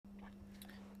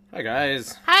Hi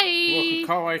guys. Hi! Welcome to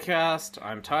Kawaii Cast.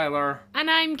 I'm Tyler.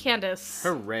 And I'm Candace.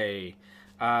 Hooray.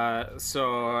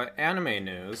 So anime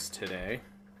news today.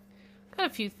 Got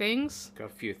a few things. Got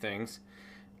a few things.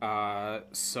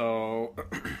 So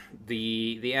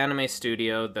the anime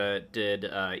studio that did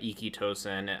Iki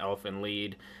Tosen and Elfen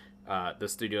Lied, the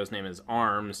studio's name is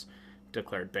ARMS,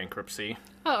 declared bankruptcy.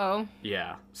 Uh-oh.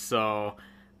 Yeah. So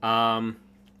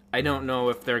I don't know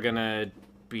if they're gonna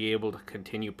be able to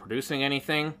continue producing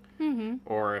anything,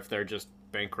 or if they're just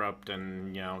bankrupt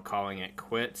and, calling it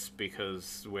quits,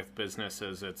 because with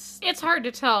businesses It's hard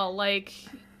to tell.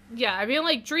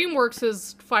 DreamWorks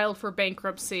has filed for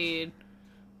bankruptcy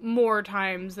more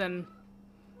times than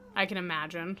I can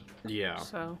imagine. Yeah.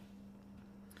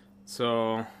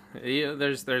 So Yeah,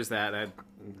 there's that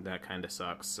kind of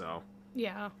sucks, so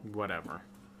yeah. whatever.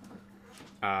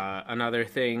 Another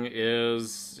thing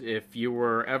is, if you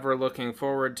were ever looking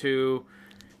forward to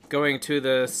going to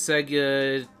the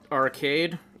Sega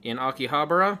arcade in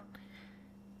Akihabara,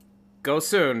 go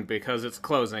soon, because it's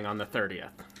closing on the 30th.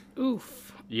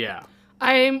 Oof. Yeah.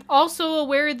 I'm also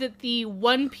aware that the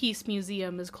One Piece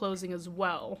Museum is closing as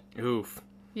well. Oof.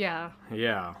 Yeah.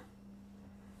 Yeah.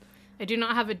 I do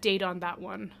not have a date on that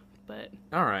one, but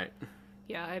Alright.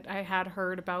 yeah, I had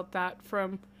heard about that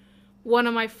from one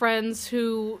of my friends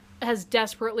who has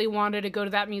desperately wanted to go to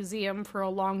that museum for a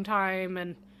long time,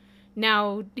 and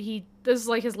now this is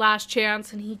like his last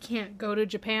chance, and he can't go to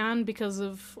Japan because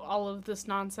of all of this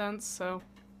nonsense, so.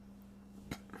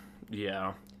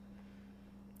 Yeah.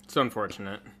 It's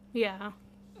unfortunate. Yeah.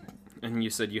 And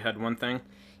you said you had one thing?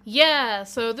 Yeah,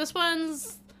 so this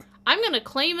one's... I'm gonna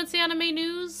claim it's anime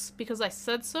news, because I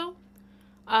said so.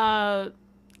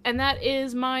 And that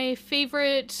is my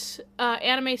favorite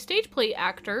anime stage play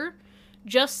actor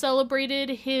just celebrated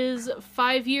his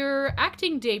 5-year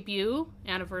acting debut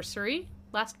anniversary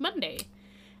last Monday.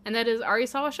 And that is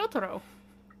Arisawa Shotaro.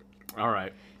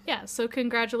 Alright. Yeah, so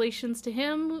congratulations to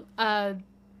him.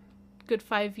 Good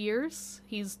 5 years.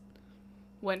 He's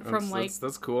went from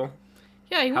That's cool.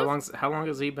 Yeah, he How long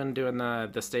has he been doing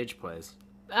the stage plays?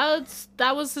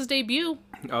 that was his debut.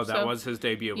 Oh, that was his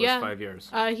debut, was 5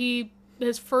 years.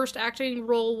 His first acting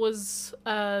role was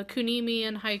Kunimi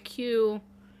in Haikyuu,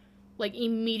 like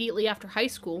immediately after high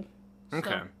school.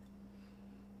 Okay. So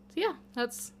yeah,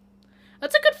 that's a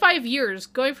good 5 years,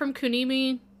 going from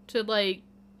Kunimi to like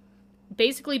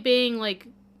basically being like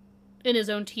in his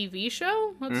own TV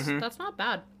show. That's not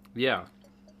bad. Yeah.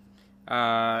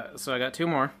 So I got two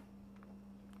more.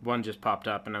 One just popped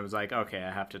up, and I was like, okay,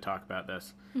 I have to talk about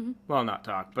this. Well, not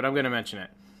talk, but I'm going to mention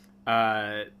it.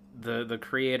 The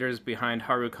creators behind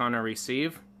Harukana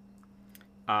Receive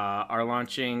are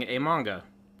launching a manga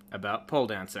about pole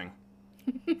dancing.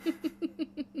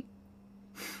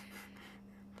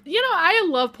 I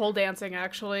love pole dancing,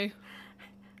 actually.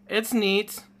 It's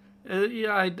neat.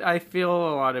 Yeah, I feel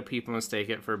a lot of people mistake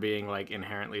it for being like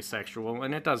inherently sexual,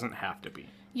 and it doesn't have to be.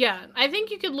 Yeah, I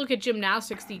think you could look at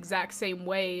gymnastics the exact same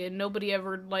way, and nobody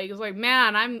ever is like,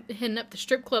 man, I'm hitting up the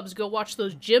strip clubs to go watch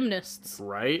those gymnasts.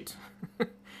 Right?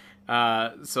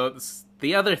 So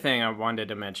the other thing I wanted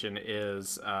to mention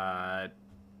is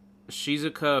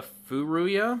Shizuka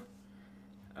Furuya.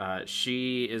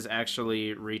 She is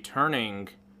actually returning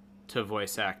to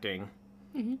voice acting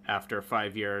after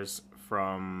 5 years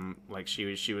from, like,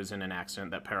 she was in an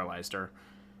accident that paralyzed her.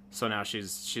 So now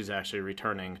she's actually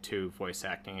returning to voice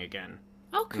acting again.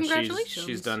 Oh, congratulations.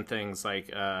 She's done things like,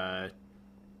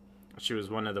 she was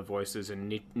one of the voices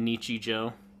in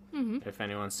Nichijou, if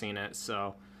anyone's seen it.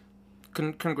 So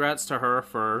congrats to her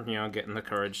for, getting the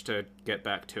courage to get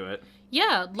back to it.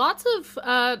 Yeah, lots of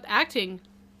acting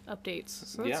updates.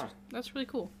 So that's really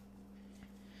cool.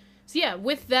 So yeah,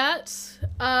 with that,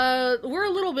 we're a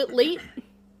little bit late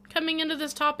coming into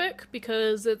this topic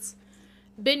because it's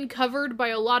been covered by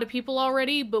a lot of people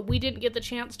already, but we didn't get the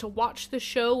chance to watch the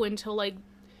show until like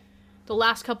the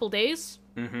last couple days.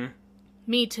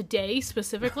 Me today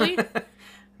specifically.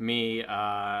 Me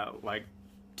like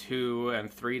 2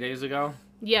 and 3 days ago.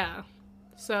 Yeah,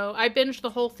 so I binged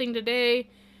the whole thing today,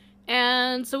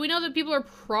 and so we know that people are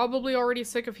probably already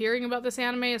sick of hearing about this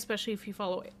anime, especially if you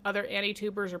follow other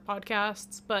anitubers or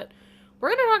podcasts, but we're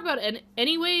going to talk about it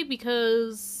anyway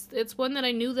because it's one that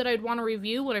I knew that I'd want to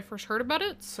review when I first heard about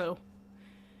it, so.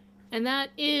 And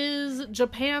that is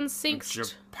Japan Sinks.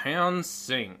 Japan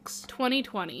Sinks.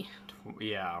 2020.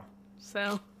 Yeah.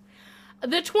 So,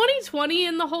 the 2020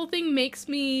 in the whole thing makes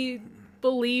me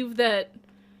believe that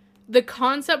the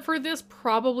concept for this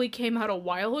probably came out a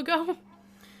while ago.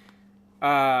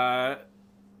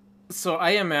 So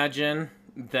I imagine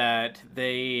that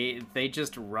they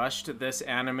just rushed this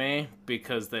anime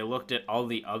because they looked at all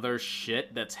the other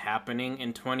shit that's happening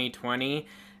in 2020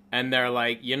 and they're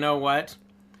like, you know what?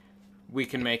 We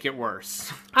can make it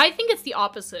worse. I think it's the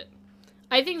opposite.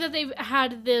 I think that they've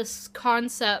had this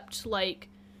concept, like,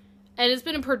 and it's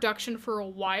been in production for a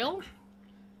while,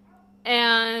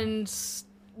 and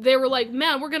they were like,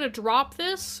 man, we're gonna drop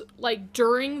this, like,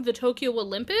 during the Tokyo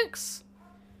Olympics,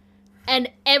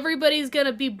 and everybody's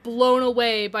gonna be blown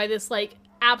away by this, like,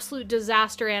 absolute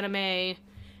disaster anime,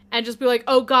 and just be like,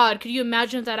 oh god, could you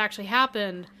imagine if that actually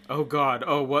happened? Oh god,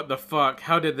 oh what the fuck,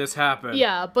 how did this happen?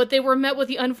 Yeah, but they were met with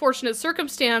the unfortunate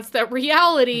circumstance that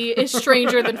reality is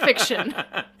stranger than fiction.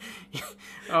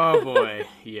 Oh boy,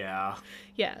 yeah.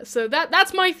 Yeah, so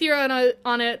that's my theory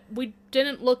on it. We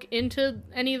didn't look into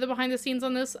any of the behind the scenes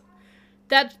on this.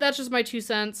 That's just my 2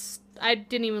 cents. I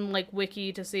didn't even, like,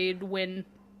 wiki to see when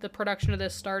the production of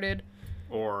this started.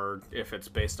 Or if it's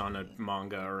based on a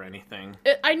manga or anything.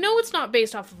 I know it's not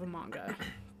based off of a manga.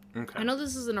 Okay. I know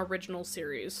this is an original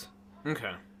series.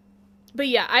 Okay. But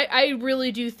yeah, I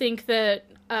really do think that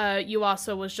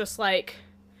Yuasa was just like,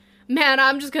 man,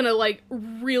 I'm just gonna, like,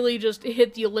 really just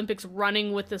hit the Olympics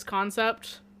running with this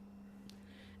concept.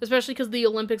 Especially because the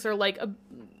Olympics are, like, a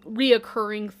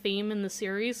reoccurring theme in the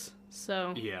series.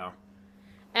 So. Yeah.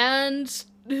 And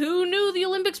who knew the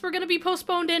Olympics were gonna be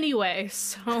postponed anyway,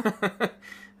 so.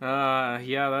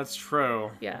 Yeah, that's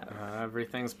true. Yeah.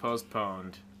 Everything's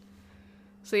postponed.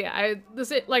 So yeah,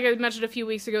 like I mentioned a few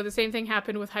weeks ago, the same thing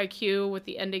happened with Haikyuu with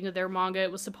the ending of their manga.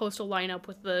 It was supposed to line up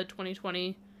with the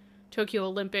 2020 Tokyo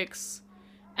Olympics,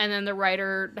 and then the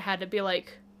writer had to be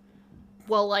like,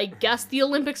 well, I guess the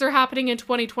Olympics are happening in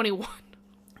 2021.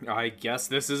 I guess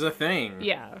this is a thing.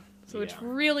 Yeah. So which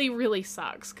really, really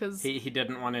sucks, because... He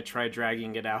didn't want to try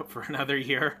dragging it out for another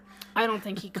year. I don't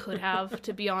think he could have,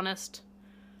 to be honest.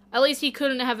 At least he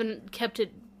couldn't have kept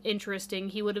it interesting.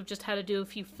 He would have just had to do a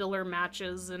few filler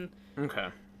matches, and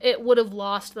it would have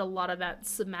lost a lot of that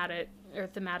thematic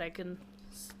and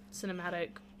cinematic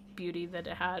beauty that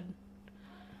it had.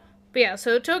 But yeah,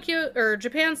 so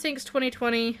Japan Sinks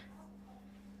 2020.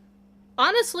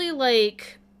 Honestly,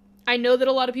 like, I know that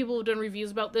a lot of people have done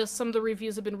reviews about this. Some of the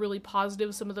reviews have been really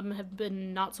positive. Some of them have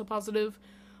been not so positive.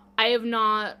 I have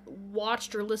not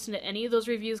watched or listened to any of those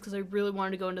reviews because I really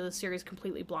wanted to go into the series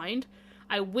completely blind.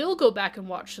 I will go back and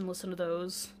watch and listen to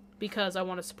those because I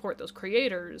want to support those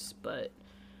creators, but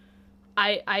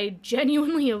I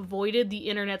genuinely avoided the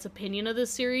internet's opinion of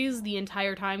this series the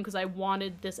entire time because I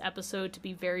wanted this episode to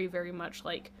be very, very much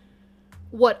like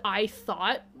what I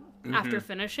thought after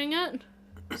finishing it.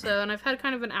 So, and I've had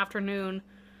kind of an afternoon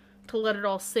to let it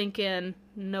all sink in,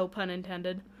 no pun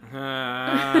intended.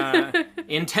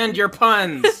 Intend your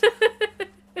puns!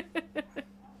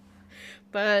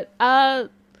 But,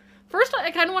 first, I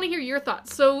kind of want to hear your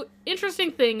thoughts. So,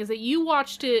 interesting thing is that you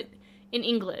watched it in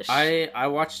English. I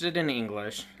watched it in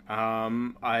English.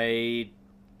 It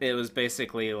was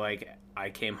basically like I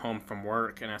came home from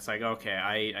work and it's like, okay,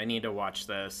 I need to watch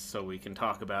this so we can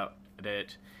talk about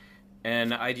it.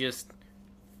 And I just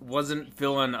wasn't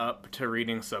filling up to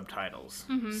reading subtitles.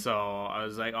 So I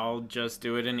was like, I'll just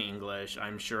do it in English.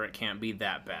 I'm sure it can't be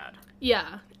that bad.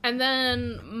 Yeah. And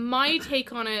then my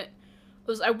take on it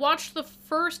was I watched the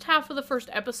first half of the first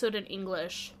episode in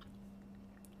English,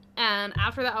 and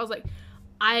after that I was like,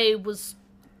 I was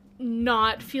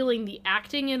not feeling the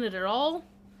acting in it at all.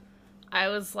 I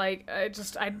was like, I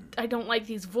don't like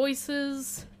these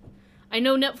voices. I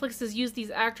know Netflix has used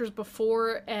these actors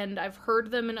before, and I've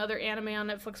heard them in other anime on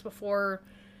Netflix before,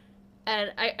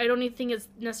 and I don't even think it's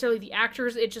necessarily the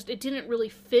actors, it didn't really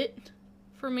fit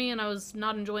for me, and I was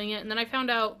not enjoying it. And then I found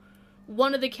out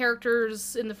one of the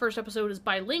characters in the first episode is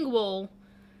bilingual,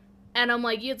 and I'm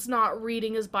like, it's not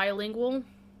reading as bilingual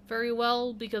very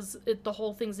well, because the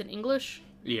whole thing's in English.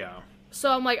 Yeah.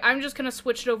 So I'm like, I'm just gonna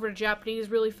switch it over to Japanese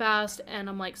really fast, and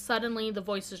I'm like, suddenly the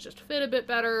voices just fit a bit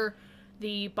better.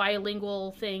 The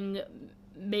bilingual thing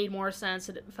made more sense.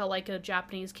 It felt like a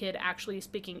Japanese kid actually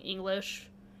speaking English,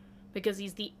 because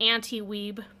he's the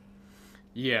anti-weeb.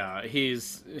 Yeah,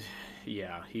 he's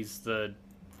the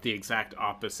exact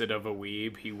opposite of a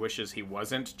weeb. He wishes he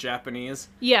wasn't Japanese.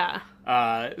 Yeah.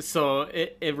 So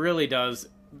it really does.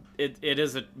 It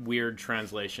is a weird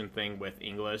translation thing with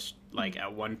English. Like,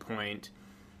 at one point,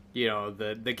 you know,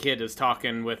 the kid is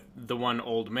talking with the one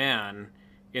old man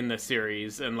in the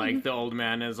series, and like the old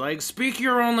man is like, speak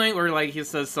your own language, or like he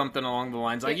says something along the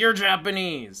lines like, you're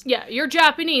Japanese. Yeah, you're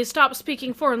Japanese, stop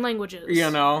speaking foreign languages.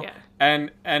 You know? Yeah. And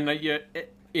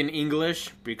in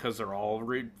English, because they're all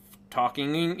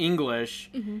talking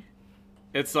English,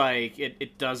 it's like,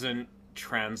 it doesn't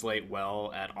translate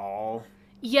well at all.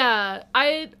 Yeah,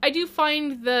 I do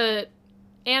find that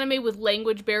anime with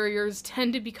language barriers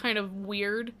tend to be kind of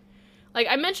weird. Like,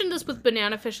 I mentioned this with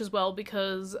Banana Fish as well,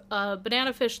 because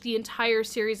Banana Fish, the entire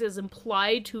series is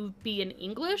implied to be in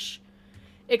English,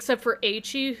 except for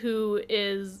Eiichi, who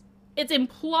is... It's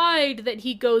implied that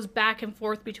he goes back and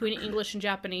forth between English and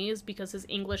Japanese, because his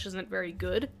English isn't very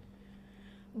good.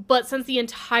 But since the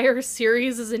entire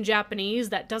series is in Japanese,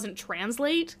 that doesn't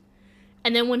translate.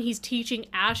 And then when he's teaching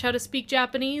Ash how to speak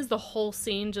Japanese, the whole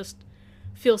scene just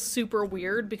feels super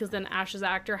weird, because then Ash's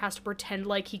actor has to pretend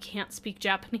like he can't speak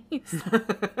Japanese.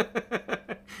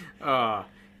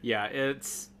 Yeah,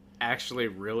 it's actually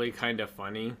really kind of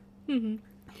funny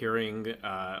hearing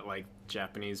like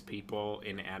Japanese people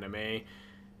in anime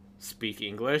speak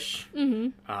English.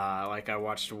 Like I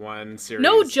watched one series.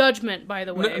 No judgment, by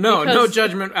the way. No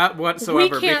judgment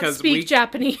whatsoever. We can't speak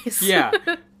Japanese. Yeah,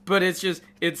 but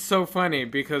it's so funny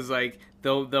because like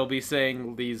they'll be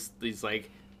saying these like,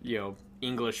 you know,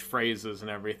 English phrases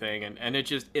and everything, and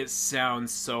it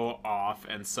sounds so off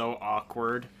and so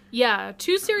awkward. Yeah,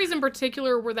 two series in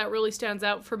particular where that really stands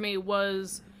out for me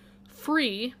was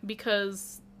Free,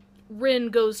 because Rin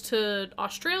goes to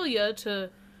Australia to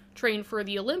train for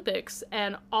the Olympics,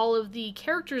 and all of the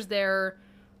characters there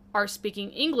are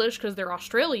speaking English because they're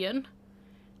Australian,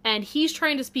 and he's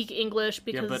trying to speak English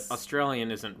because... Yeah, but Australian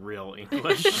isn't real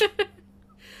English.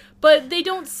 But they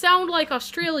don't sound like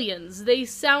Australians. They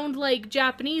sound like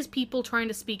Japanese people trying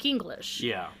to speak English.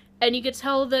 Yeah. And you could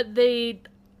tell that they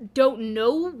don't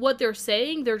know what they're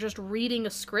saying. They're just reading a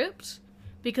script.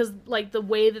 Because, like, the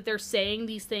way that they're saying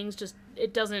these things just...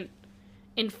 It doesn't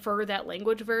infer that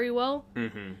language very well.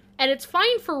 And it's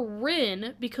fine for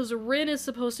Rin, because Rin is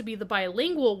supposed to be the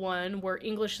bilingual one, where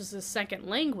English is his second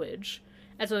language.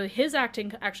 And so his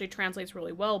acting actually translates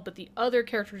really well. But the other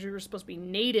characters who are supposed to be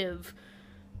native...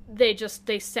 They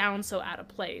sound so out of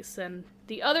place. And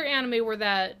the other anime where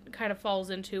that kind of falls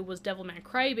into was Devilman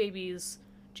Crybaby's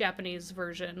Japanese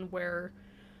version, where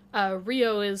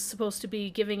Rio is supposed to be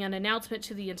giving an announcement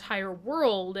to the entire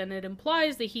world, and it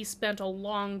implies that he spent a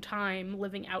long time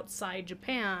living outside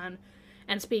Japan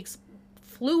and speaks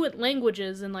fluent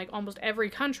languages in like almost every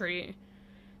country.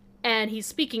 And he's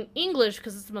speaking English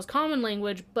because it's the most common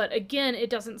language, but again, it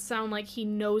doesn't sound like he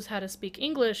knows how to speak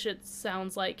English. It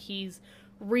sounds like he's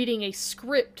reading a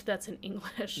script that's in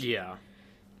English. Yeah.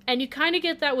 And you kind of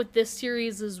get that with this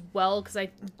series as well, because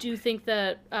I do think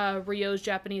that Ryo's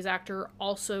Japanese actor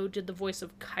also did the voice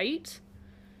of Kite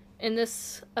in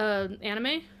this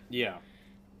anime. Yeah.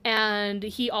 And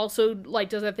he also, like,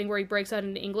 does that thing where he breaks out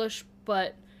into English,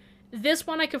 but this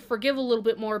one I could forgive a little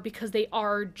bit more because they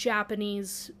are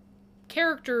Japanese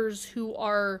characters who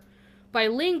are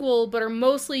bilingual, but are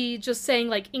mostly just saying,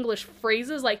 like, English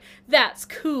phrases, like, that's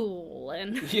cool,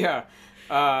 and... Yeah.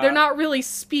 They're not really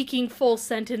speaking full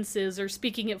sentences or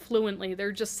speaking it fluently.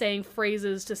 They're just saying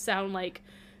phrases to sound like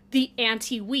the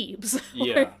anti-weebs.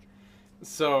 Yeah.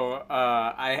 So,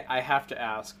 I have to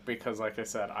ask, because, like I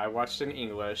said, I watched in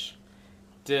English.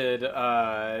 Did,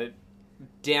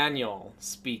 Daniel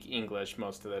speak English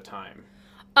most of the time?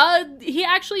 He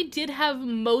actually did have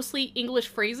mostly English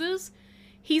phrases.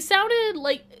 He sounded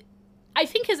like... I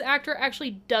think his actor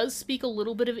actually does speak a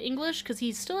little bit of English, because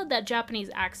he still had that Japanese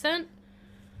accent.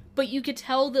 But you could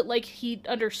tell that, like, he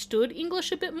understood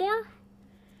English a bit more.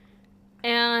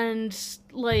 And,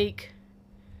 like,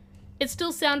 it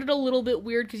still sounded a little bit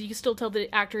weird, because you can still tell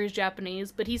the actor is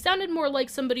Japanese. But he sounded more like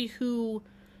somebody who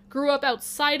grew up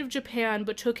outside of Japan,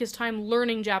 but took his time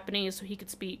learning Japanese so he could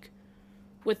speak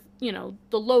with, you know,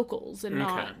 the locals and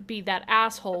not be that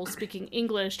asshole speaking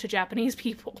English to Japanese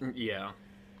people. Yeah.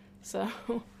 So,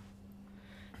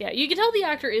 yeah, you can tell the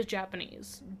actor is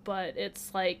Japanese, but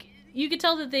it's like, you could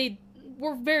tell that they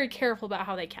were very careful about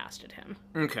how they casted him.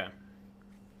 Okay.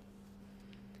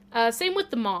 Same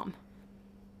with the mom.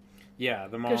 Yeah,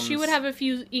 the mom. Because she would have a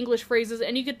few English phrases,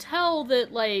 and you could tell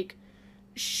that, like,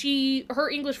 her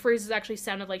English phrases actually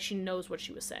sounded like she knows what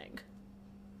she was saying.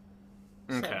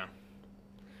 Okay. So,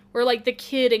 where, like, the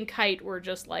kid and Kite were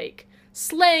just, like,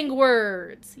 slang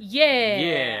words. Yeah.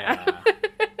 Yeah.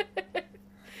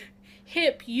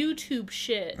 Hip YouTube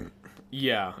shit.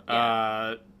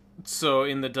 Yeah. So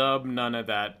in the dub, none of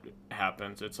that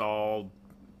happens. It's all...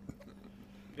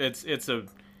 It's a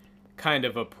kind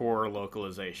of a poor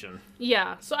localization.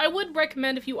 Yeah. So I would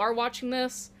recommend, if you are watching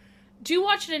this, do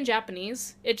watch it in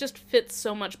Japanese. It just fits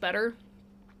so much better.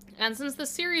 And since the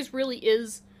series really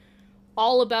is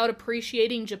all about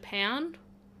appreciating Japan,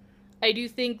 I do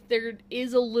think there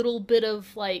is a little bit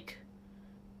of, like,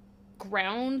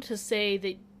 ground to say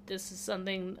that this is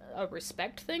something, a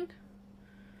respect thing.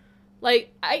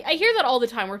 Like, I hear that all the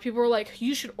time where people are like,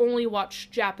 you should only watch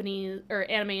Japanese or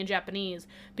anime in Japanese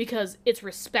because it's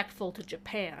respectful to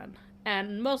Japan.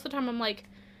 And most of the time I'm like,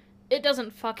 it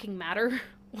doesn't fucking matter.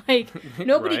 Like,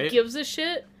 nobody Right? gives a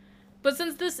shit. But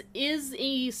since this is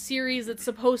a series that's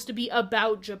supposed to be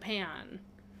about Japan,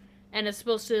 and it's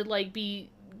supposed to, like,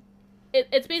 be...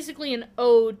 It's basically an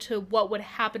ode to what would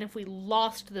happen if we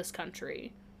lost this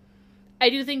country. I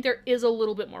do think there is a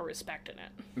little bit more respect in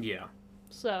it. Yeah.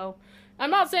 So, I'm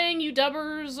not saying you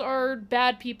dubbers are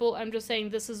bad people. I'm just saying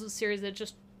this is a series that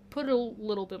just put a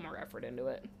little bit more effort into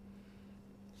it.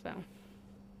 So.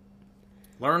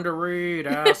 Learn to read,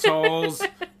 assholes.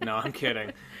 No, I'm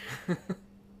kidding.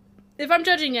 If I'm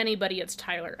judging anybody, it's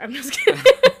Tyler. I'm just kidding.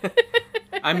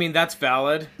 I mean, that's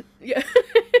valid. Yeah.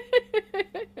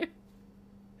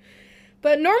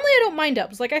 But normally I don't mind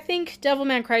dubs. Like, I think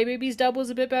Devilman Crybaby's dub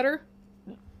was a bit better.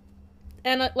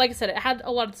 And like I said, it had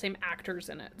a lot of the same actors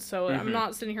in it. So I'm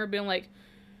not sitting here being like,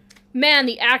 man,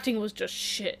 the acting was just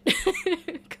shit.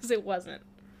 Because it wasn't.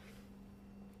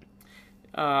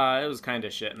 It was kind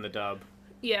of shit in the dub.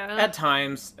 Yeah. At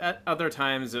times. At other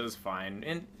times, it was fine.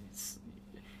 And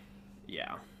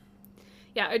yeah.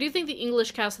 Yeah, I do think the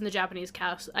English cast and the Japanese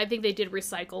cast, I think they did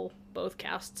recycle both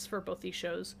casts for both these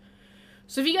shows.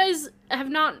 So if you guys have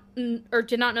not, or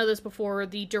did not know this before,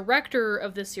 the director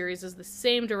of this series is the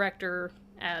same director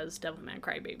as Devilman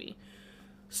Crybaby.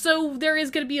 So there is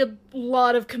going to be a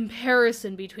lot of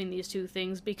comparison between these two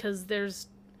things, because there's,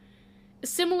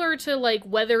 similar to, like,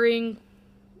 Weathering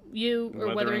You,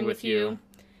 or Weathering with You,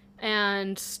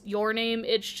 and Your Name,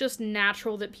 it's just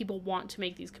natural that people want to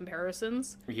make these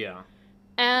comparisons. Yeah.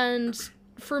 And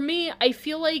for me, I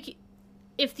feel like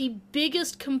if the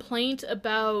biggest complaint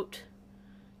about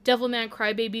Devilman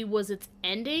Crybaby was its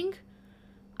ending,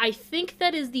 I think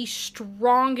that is the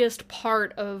strongest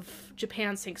part of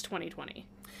Japan Sinks 2020.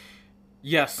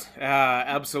 Yes,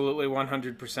 absolutely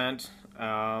 100%.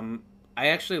 I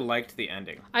actually liked the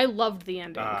ending. I loved the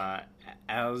ending.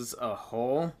 As a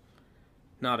whole,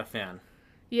 not a fan.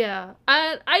 Yeah,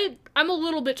 I'm a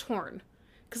little bit torn.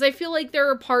 Because I feel like there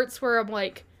are parts where I'm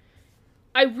like,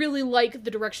 I really like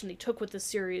the direction they took with this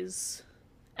series.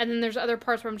 And then there's other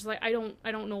parts where I'm just like, I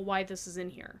don't know why this is in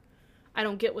here. I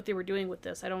don't get what they were doing with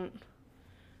this. I'm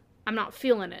not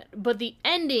feeling it. But the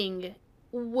ending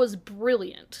was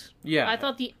brilliant. Yeah. I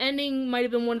thought the ending might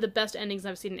have been one of the best endings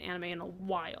I've seen in anime in a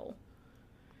while.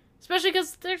 Especially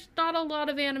because there's not a lot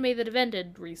of anime that have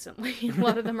ended recently. A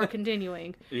lot of them are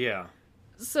continuing. Yeah.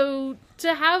 So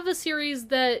to have a series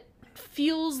that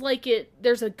feels like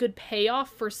there's a good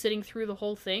payoff for sitting through the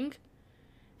whole thing,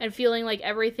 and feeling like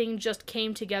everything just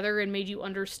came together and made you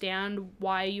understand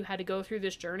why you had to go through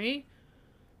this journey,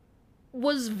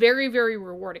 was very, very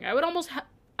rewarding.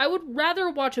 I would rather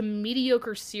watch a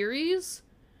mediocre series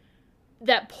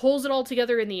that pulls it all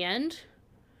together in the end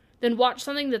than watch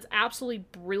something that's absolutely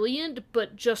brilliant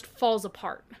but just falls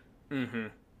apart. Mm-hmm.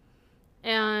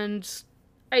 And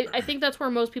I think that's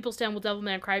where most people stand with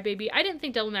Devilman Crybaby. I didn't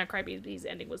think Devilman Crybaby's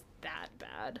ending was that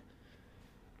bad,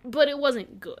 but it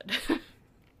wasn't good.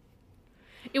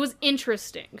 It was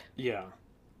interesting. Yeah.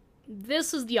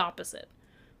 This is the opposite.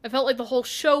 I felt like the whole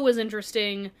show was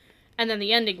interesting, and then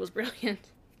the ending was brilliant.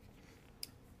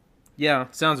 Yeah,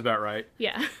 sounds about right.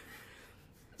 Yeah.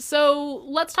 So,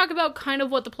 let's talk about kind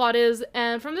of what the plot is,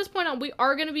 and from this point on, we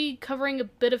are going to be covering a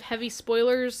bit of heavy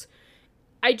spoilers.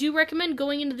 I do recommend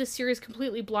going into this series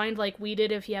completely blind like we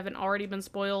did if you haven't already been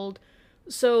spoiled.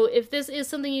 So if this is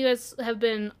something you guys have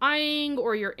been eyeing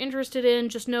or you're interested in,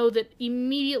 just know that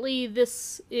immediately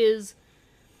this is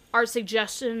our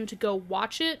suggestion to go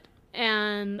watch it.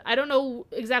 And I don't know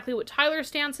exactly what Tyler's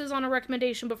stance is on a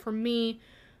recommendation, but for me,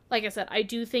 like I said, I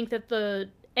do think that the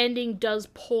ending does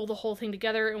pull the whole thing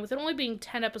together, and with it only being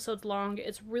 10 episodes long,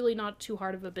 it's really not too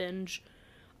hard of a binge.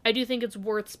 I do think it's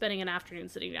worth spending an afternoon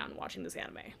sitting down and watching this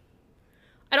anime.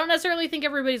 I don't necessarily think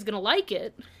everybody's gonna like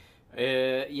it.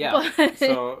 Yeah. But...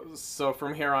 So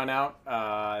from here on out,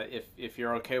 if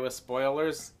you're okay with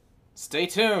spoilers, stay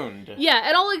tuned. Yeah,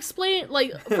 and I'll explain,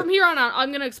 like, from here on out,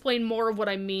 I'm gonna explain more of what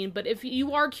I mean, but if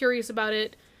you are curious about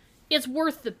it, it's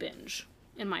worth the binge,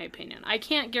 in my opinion. I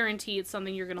can't guarantee it's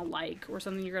something you're gonna like, or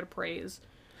something you're gonna praise.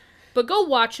 But go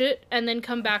watch it, and then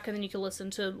come back, and then you can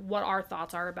listen to what our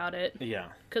thoughts are about it. Yeah.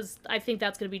 Because I think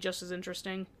that's gonna be just as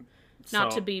interesting.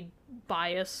 Not to be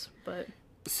biased, but...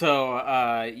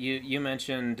 So, you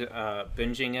mentioned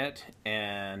binging it,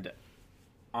 and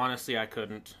honestly, I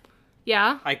couldn't.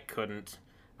 Yeah? I couldn't.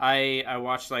 I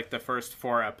watched, like, the first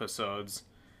 4 episodes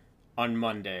on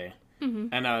Monday,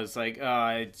 and I was like,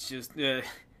 it's just,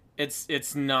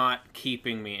 it's not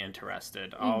keeping me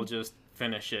interested. I'll just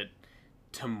finish it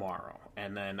tomorrow.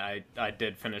 And then I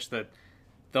did finish the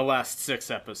last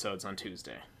 6 episodes on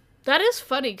Tuesday. That is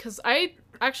funny, because I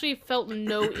actually felt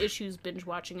no issues binge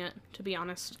watching it, to be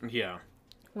honest. Yeah.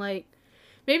 Like,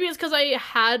 maybe it's because I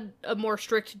had a more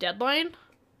strict deadline.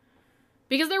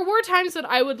 Because there were times that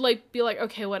I would, like, be like,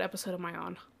 okay, what episode am I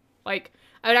on? Like,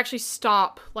 I would actually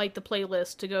stop, like, the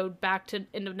playlist to go back to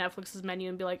into Netflix's menu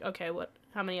and be like, okay,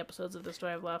 how many episodes of this do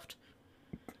I have left?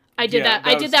 I did that.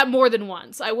 I did that more than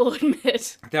once, I will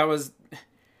admit. That was...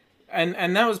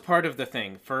 And that was part of the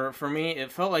thing. For me,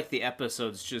 it felt like the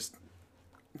episodes just...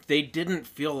 They didn't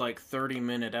feel like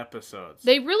 30-minute episodes.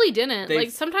 They really didn't.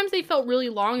 Like, sometimes they felt really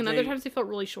long, and other times they felt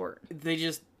really short. They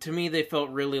just... To me, they felt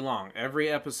really long. Every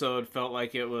episode felt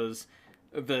like it was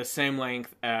the same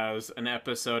length as an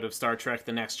episode of Star Trek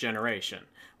The Next Generation.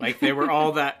 Like, they were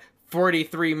all that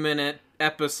 43-minute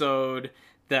episode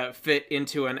that fit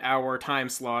into an hour time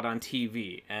slot on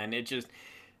TV. And it just...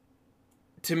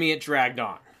 To me, it dragged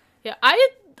on. Yeah,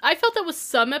 I felt that with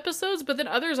some episodes, but then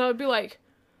others I would be like,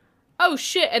 oh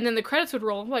shit, and then the credits would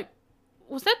roll. I'm like,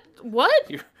 was that, what?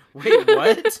 Wait,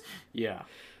 what? Yeah.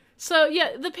 So,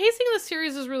 yeah, the pacing of the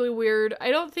series is really weird. I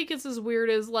don't think it's as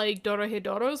weird as, like,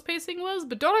 Dorohedoro's pacing was,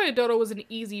 but Dorohedoro was an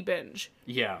easy binge.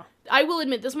 Yeah. I will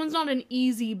admit, this one's not an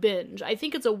easy binge. I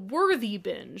think it's a worthy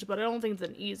binge, but I don't think it's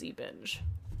an easy binge.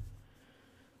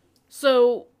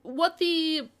 So, what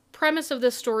the premise of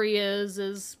this story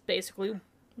is basically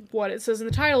what it says in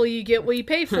the title. You get what you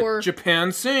pay for.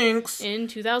 Japan sinks in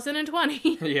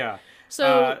 2020. Yeah.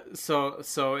 So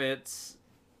it's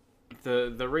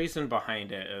the reason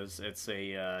behind it is it's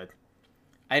a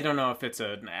I don't know if it's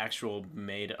an actual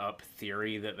made up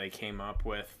theory that they came up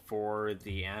with for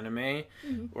the anime,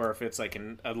 or if it's like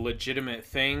a legitimate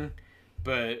thing,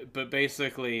 but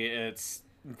basically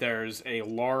there's a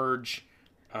large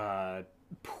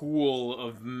pool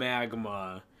of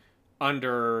magma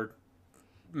under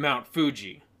Mount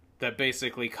Fuji that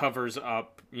basically covers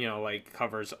up,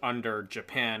 covers under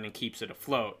Japan and keeps it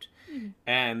afloat.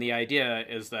 And the idea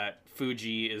is that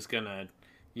Fuji is gonna,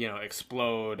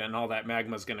 explode and all that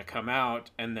magma is gonna come out,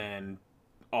 and then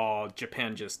all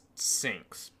Japan just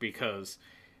sinks because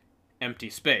empty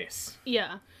space.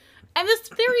 Yeah. And this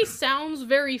theory sounds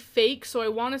very fake, so I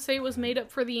want to say it was made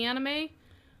up for the anime.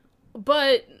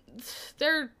 But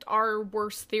there are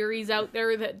worse theories out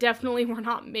there that definitely were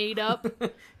not made up.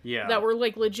 Yeah. That were,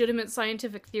 like, legitimate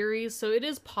scientific theories. So it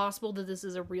is possible that this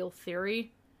is a real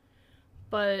theory.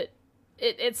 But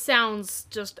it sounds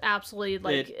just absolutely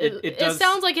like... It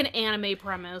sounds like an anime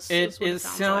premise. It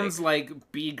sounds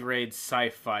like B-grade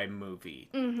sci-fi movie.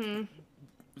 Mm-hmm.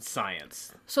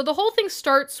 Science. So the whole thing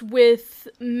starts with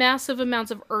massive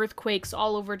amounts of earthquakes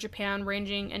all over Japan,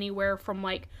 ranging anywhere from,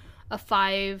 like, a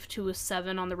 5 to a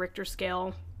 7 on the Richter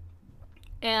scale.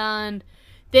 And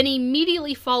then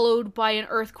immediately followed by an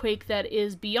earthquake that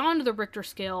is beyond the Richter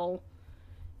scale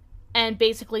and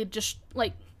basically just,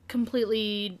 like,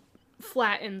 completely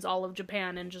flattens all of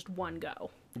Japan in just one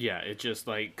go. Yeah, it just,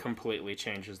 like, completely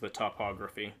changes the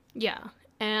topography. Yeah.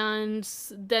 And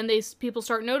then people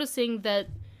start noticing that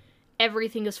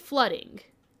everything is flooding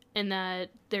and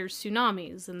that there's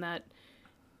tsunamis and that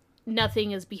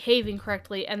nothing is behaving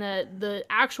correctly and that the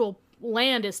actual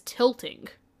land is tilting.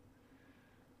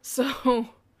 So,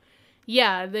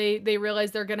 yeah, they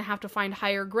realize they're going to have to find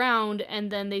higher ground, and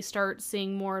then they start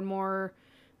seeing more and more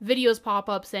videos pop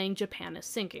up saying Japan is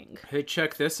sinking. Hey,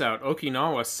 check this out.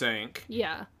 Okinawa sank.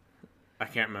 Yeah. I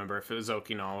can't remember if it was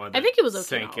Okinawa. I think it was Okinawa.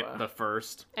 Sank it the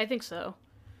first. I think so.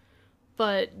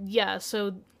 But, yeah,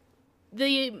 so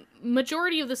the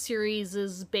majority of the series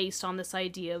is based on this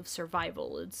idea of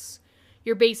survival. It's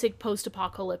your basic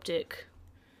post-apocalyptic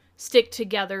stick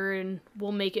together and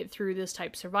we'll make it through this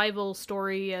type survival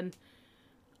story. And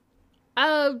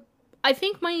I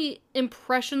think my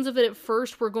impressions of it at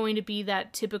first were going to be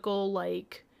that typical,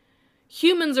 like,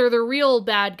 humans are the real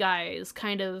bad guys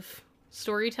kind of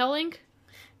storytelling.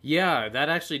 Yeah, that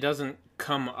actually doesn't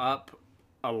come up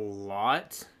a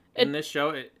lot in this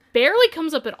show. It barely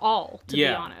comes up at all, to be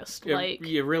honest.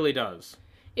 It really does.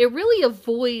 It really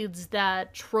avoids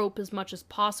that trope as much as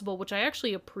possible, which I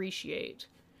actually appreciate.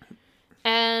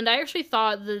 And I actually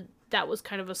thought that was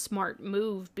kind of a smart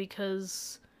move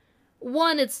because,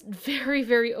 one, it's very,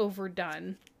 very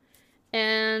overdone.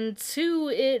 And two,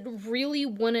 it really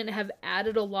wouldn't have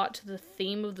added a lot to the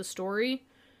theme of the story.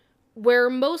 Where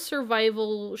most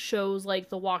survival shows like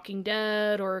The Walking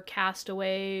Dead or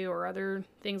Castaway or other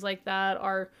things like that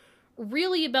are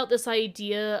really about this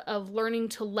idea of learning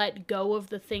to let go of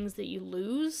the things that you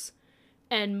lose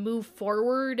and move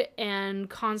forward and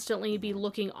constantly be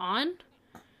looking on.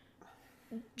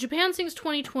 Japan Sinks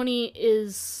 2020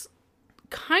 is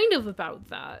kind of about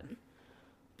that.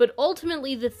 But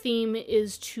ultimately, the theme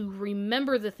is to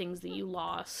remember the things that you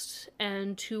lost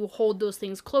and to hold those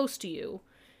things close to you,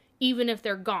 even if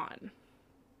they're gone.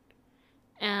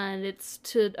 And it's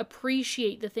to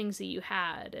appreciate the things that you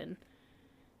had. And,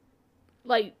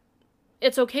 like,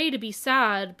 it's okay to be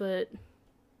sad, but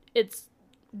it's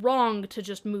wrong to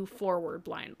just move forward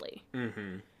blindly.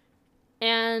 Mm-hmm.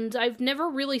 And I've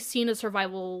never really seen a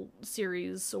survival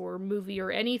series or movie or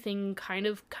anything kind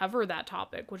of cover that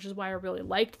topic, which is why I really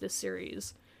liked this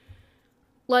series.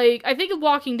 Like, I think of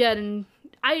Walking Dead, and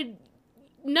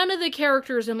none of the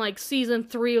characters in, like, season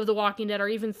 3 of The Walking Dead are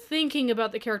even thinking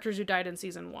about the characters who died in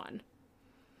season 1.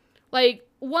 Like,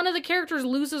 one of the characters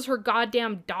loses her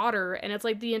goddamn daughter, and it's,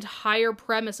 like, the entire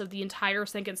premise of the entire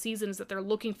second season is that they're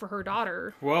looking for her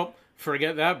daughter. Well,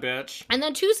 forget that bitch. And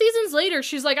then 2 seasons later,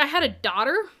 she's like, I had a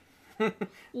daughter?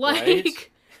 Like, right?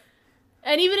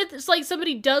 And even if it's, like,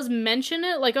 somebody does mention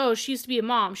it, like, oh, she used to be a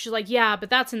mom, she's like, yeah, but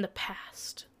that's in the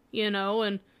past, you know,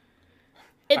 and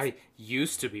I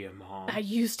used to be a mom. I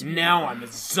used to be now I'm a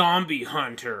zombie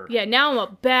hunter. Yeah, now I'm a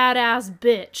badass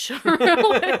bitch.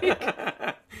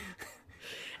 Like,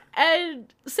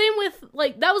 and same with,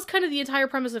 like, that was kind of the entire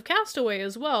premise of Castaway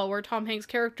as well, where Tom Hanks'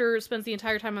 character spends the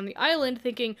entire time on the island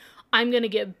thinking, I'm gonna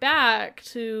get back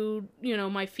to, you know,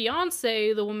 my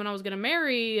fiance, the woman I was gonna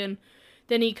marry, and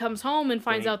then he comes home and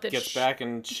finds out that gets back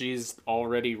and she's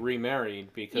already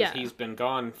remarried because he's been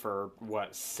gone for,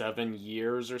 7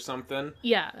 years or something?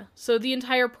 Yeah. So the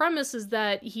entire premise is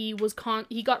that he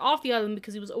got off the island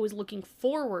because he was always looking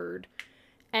forward.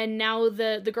 And now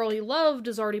that the girl he loved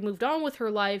has already moved on with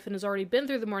her life and has already been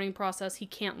through the mourning process, he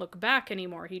can't look back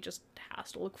anymore. He just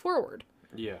has to look forward.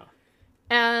 Yeah.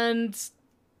 And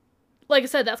like I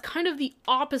said, that's kind of the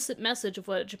opposite message of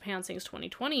what Japan Sings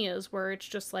 2020 is, where it's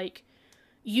just like,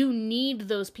 you need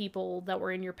those people that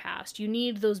were in your past. You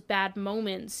need those bad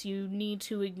moments. You need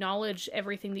to acknowledge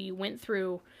everything that you went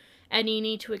through, and you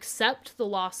need to accept the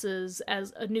losses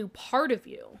as a new part of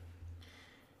you.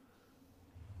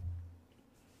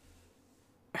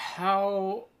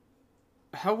 How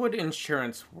would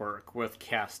insurance work with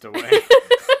Castaway?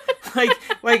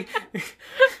 like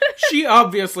she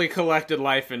obviously collected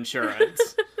life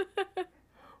insurance.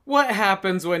 What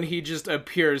happens when he just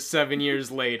appears 7 years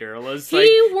later? Does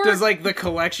the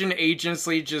collection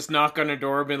agency just knock on a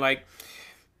door and be like,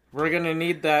 we're gonna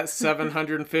need that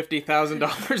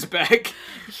 $750,000 back?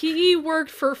 He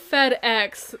worked for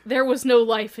FedEx. There was no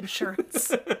life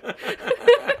insurance.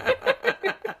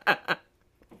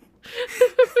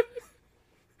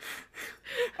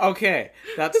 Okay,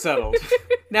 that's settled.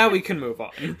 Now we can move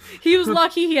on. He was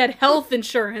lucky he had health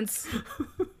insurance.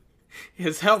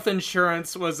 His health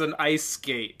insurance was an ice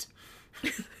skate.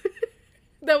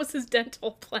 That was his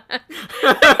dental plan.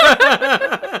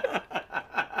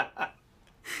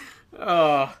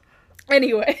 Oh.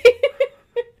 Anyway.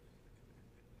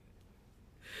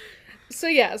 So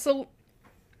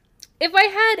if I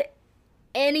had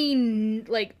any,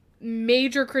 like,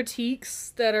 major critiques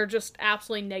that are just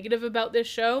absolutely negative about this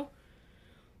show,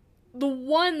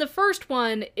 the first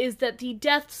one is that the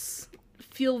deaths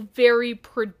feel very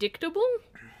predictable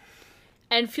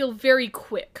and feel very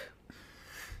quick.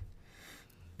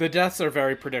 The deaths are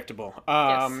very predictable.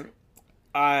 Yes.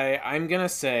 I'm gonna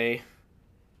say,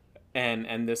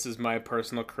 and this is my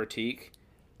personal critique,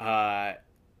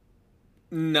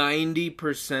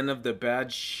 90% of the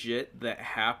bad shit that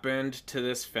happened to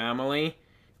this family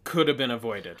could have been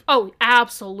avoided. Oh,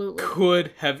 absolutely.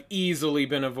 Could have easily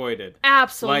been avoided.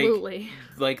 Absolutely.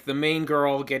 Like the main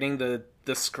girl getting the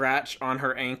scratch on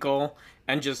her ankle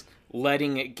and just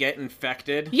letting it get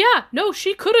infected. Yeah, no,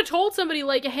 she could have told somebody,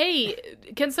 like, hey,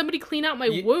 can somebody clean out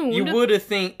my wound? You would have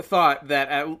thought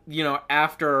that,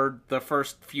 after the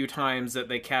first few times that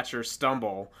they catch her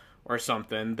stumble or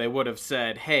something, they would have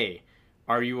said, hey,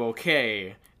 are you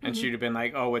okay? And she'd have been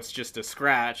like, oh, it's just a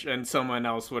scratch. And someone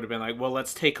else would have been like, well,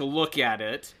 let's take a look at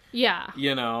it. Yeah.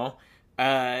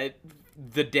 The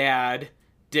dad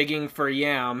digging for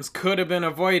yams could have been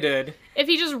avoided. If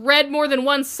he just read more than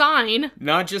one sign.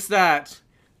 Not just that,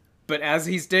 but as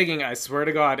he's digging, I swear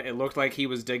to God, it looked like he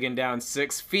was digging down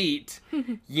 6 feet.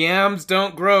 Yams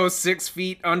don't grow 6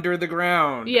 feet under the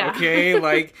ground. Yeah. Okay?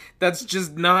 Like, that's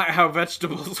just not how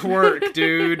vegetables work,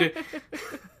 dude.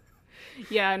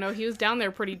 Yeah, no, he was down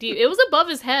there pretty deep. It was above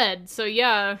his head, so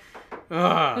yeah.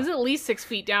 It was at least 6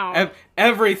 feet down.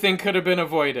 Everything could have been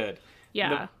avoided.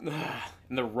 Yeah.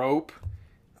 And the rope,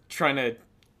 trying to...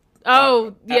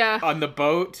 Oh, yeah. On the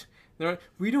boat.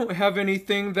 We don't have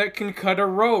anything that can cut a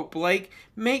rope. Like,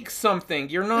 make something.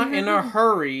 You're not in a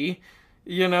hurry.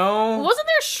 You know? Wasn't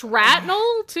there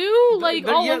shrapnel, too? Like,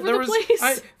 all over the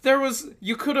place?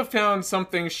 You could have found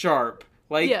something sharp.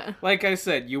 Like I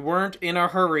said, you weren't in a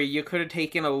hurry. You could have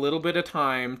taken a little bit of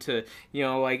time to,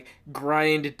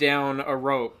 grind down a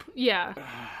rope. Yeah.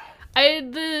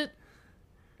 The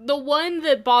one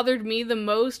that bothered me the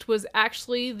most was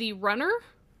actually the runner.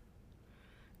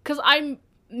 Because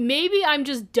maybe I'm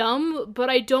just dumb, but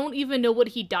I don't even know what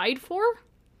he died for.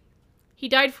 He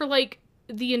died for,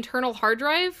 the internal hard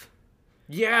drive.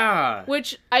 Yeah.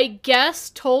 Which I guess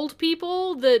told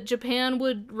people that Japan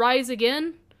would rise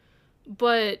again.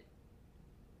 But,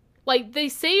 they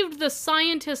saved the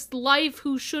scientist's life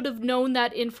who should have known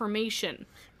that information.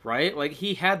 Right?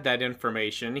 He had that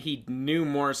information. He knew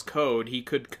Morse code. He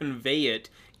could convey it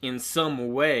in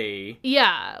some way.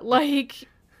 Yeah,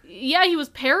 he was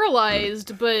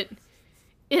paralyzed, but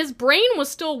his brain was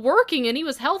still working and he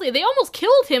was healthy. They almost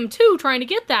killed him, too, trying to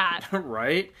get that.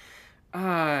 Right?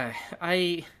 I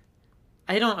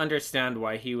don't understand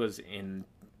why he was in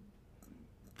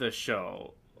the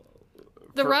show.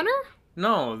 The runner?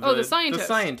 No. The scientist.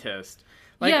 The scientist.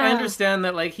 I understand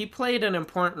that, he played an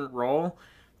important role,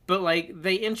 but,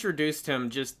 they introduced him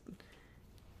just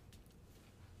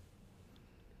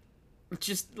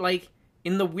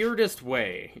in the weirdest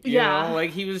way. You know?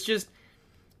 He was just...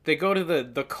 They go to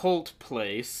the cult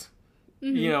place.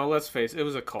 Mm-hmm. Let's face it, it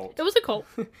was a cult. It was a cult.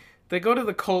 They go to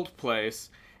the cult place,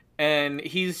 and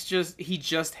he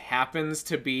just happens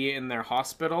to be in their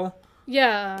hospital.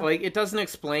 Yeah. It doesn't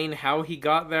explain how he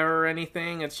got there or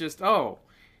anything. It's just, oh,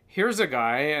 here's a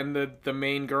guy, and the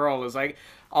main girl is like,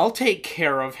 I'll take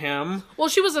care of him. Well,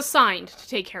 she was assigned to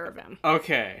take care of him.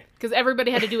 Okay. Because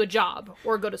everybody had to do a job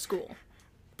or go to school.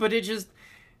 But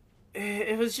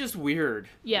it was just weird.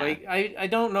 Yeah. I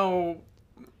don't know.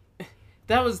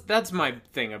 That's my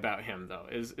thing about him, though,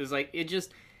 is it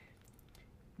just,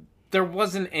 there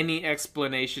wasn't any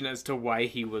explanation as to why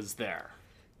he was there.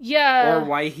 Yeah. Or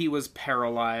why he was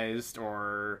paralyzed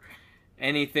or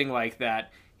anything like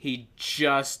that. He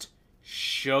just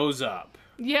shows up.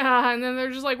 Yeah, and then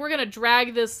they're just like, we're gonna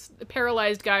drag this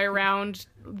paralyzed guy around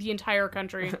the entire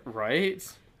country. Right?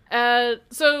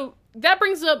 So that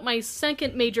brings up my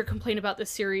second major complaint about this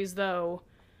series, though.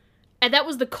 And that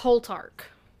was the cult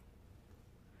arc.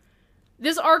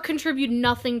 This arc contributed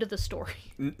nothing to the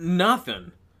story.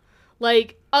 Nothing.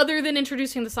 Other than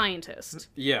introducing the scientist.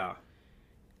 Yeah.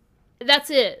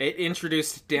 That's it. It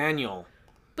introduced Daniel.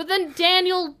 But then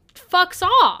Daniel fucks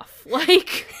off.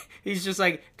 He's just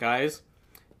like, guys,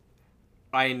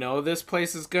 I know this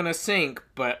place is gonna sink,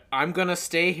 but I'm gonna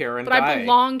stay here and die. But I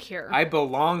belong here. I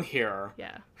belong here.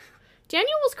 Yeah.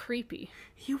 Daniel was creepy.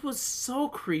 He was so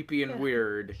creepy and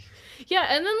weird. Yeah,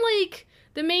 and then,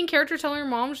 the main character telling her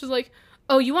mom, she's like,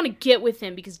 oh, you want to get with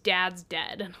him because Dad's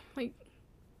dead. And I'm like,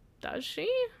 does she?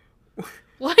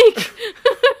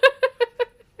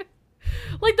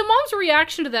 The mom's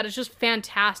reaction to that is just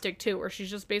fantastic, too, where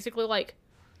she's just basically like,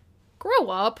 grow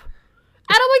up.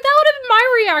 And I'm like, that would have been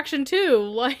my reaction,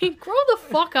 too. Grow the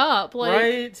fuck up.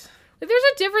 Right? There's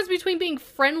a difference between being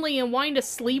friendly and wanting to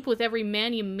sleep with every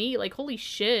man you meet. Holy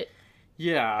shit.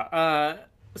 Yeah,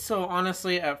 so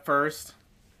honestly, at first,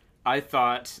 I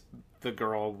thought the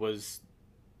girl was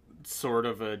sort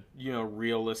of a,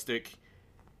 realistic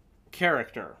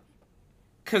character.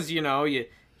 'Cause,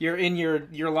 you're in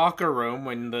your locker room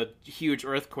when the huge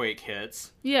earthquake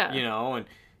hits. Yeah. And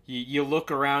you look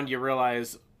around, you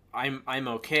realize I'm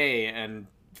okay, and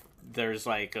there's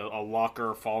a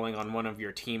locker falling on one of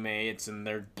your teammates and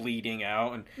they're bleeding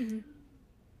out, and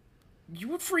you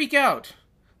would freak out.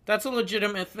 That's a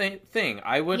legitimate thing.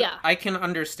 I can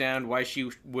understand why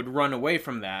she would run away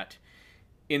from that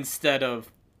instead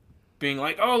of being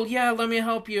like, oh yeah, let me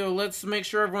help you, let's make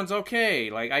sure everyone's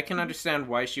okay. I can understand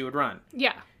why she would run.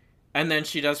 Yeah. And then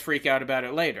she does freak out about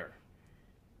it later.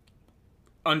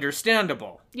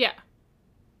 Understandable. Yeah.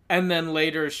 And then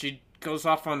later she goes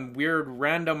off on weird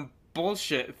random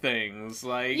bullshit things,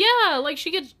 Yeah,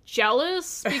 she gets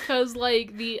jealous because,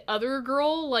 the other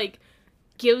girl,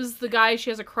 gives the guy she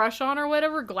has a crush on or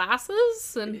whatever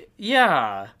glasses, and...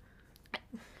 Yeah.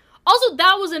 Also,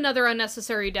 that was another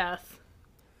unnecessary death.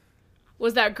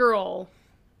 Was that girl.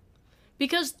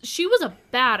 Because she was a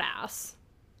badass.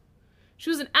 She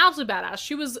was an absolute badass.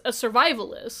 She was a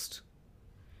survivalist.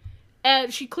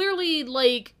 And she clearly,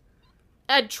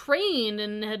 had trained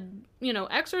and had,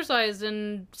 exercised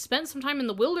and spent some time in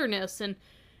the wilderness, and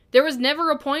there was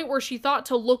never a point where she thought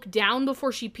to look down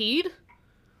before she peed.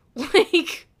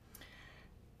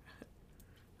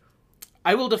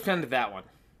 I will defend that one.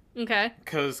 Okay.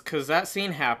 Because that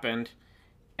scene happened,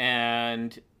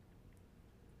 and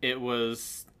it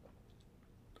was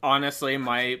honestly,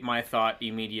 my thought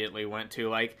immediately went to,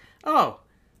 like, oh,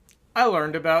 I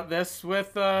learned about this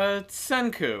with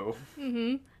Senku.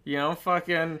 Mm-hmm. You know,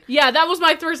 fucking... Yeah, that was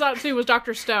my first thought, too, was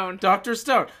Dr. Stone. Dr.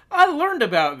 Stone. I learned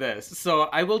about this. So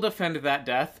I will defend that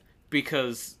death,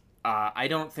 because I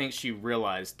don't think she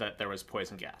realized that there was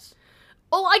poison gas.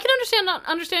 Oh, I can understand not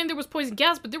understanding there was poison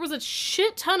gas, but there was a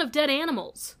shit ton of dead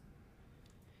animals.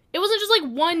 It wasn't just,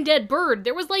 like, one dead bird.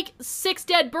 There was, like, 6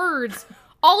 dead birds,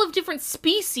 all of different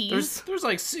species. There's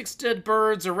like 6 dead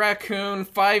birds, a raccoon,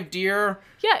 5 deer.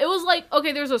 Yeah, it was like,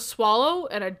 okay, there's a swallow,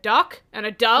 and a duck, and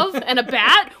a dove, and a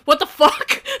bat. What the fuck?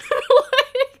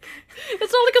 Like,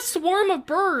 it's not like a swarm of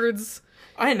birds.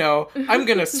 I know. I'm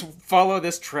gonna follow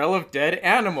this trail of dead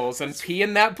animals and pee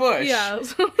in that bush. Yeah.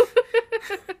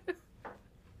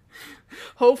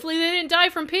 Hopefully they didn't die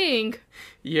from peeing.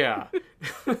 Yeah.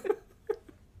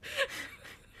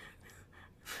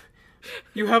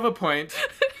 You have a point.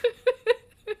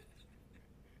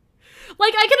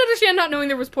 Like, I can understand not knowing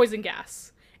there was poison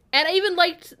gas. And I even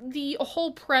liked the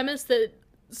whole premise that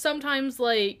sometimes,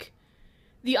 like,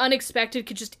 the unexpected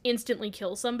could just instantly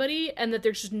kill somebody, and that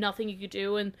there's just nothing you could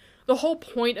do. And the whole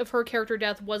point of her character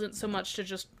death wasn't so much to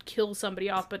just kill somebody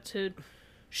off, but to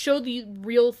show the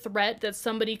real threat that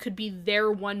somebody could be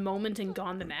there one moment and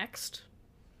gone the next.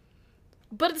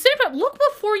 But at the same time, look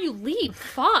before you leap.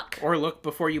 Fuck. Or look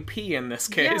before you pee in this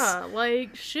case. Yeah,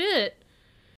 like, shit.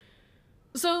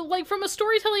 So, like, from a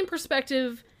storytelling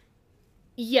perspective,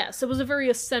 yes, it was a very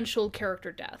essential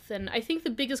character death. And I think the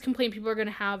biggest complaint people are going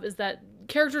to have is that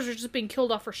characters are just being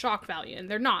killed off for shock value, and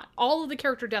they're not. All of the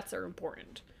character deaths are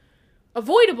important.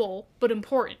 Avoidable, but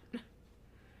important.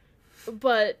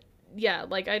 But, yeah,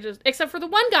 like, except for the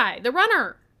one guy, the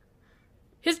runner.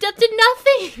 His death did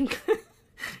nothing!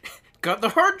 Got the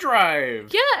hard drive!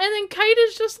 Yeah, and then Kite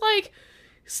is just like,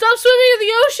 stop swimming in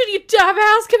the ocean, you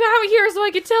dumbass! Come out here so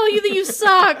I can tell you that you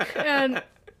suck! And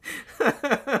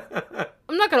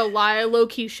I'm not gonna lie, I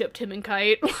low-key shipped him and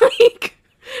Kite. Like,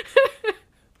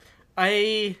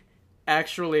 I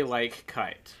actually like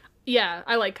Kite. Yeah,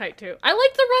 I like Kite too. I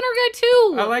like the runner guy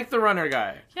too! I like the runner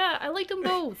guy. Yeah, I liked them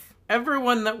both.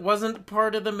 Everyone that wasn't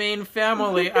part of the main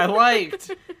family, I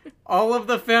liked. All of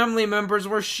the family members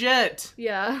were shit.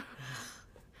 Yeah.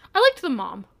 I liked the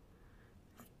mom.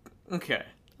 Okay.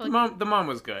 The mom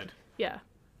was good. Yeah.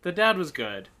 The dad was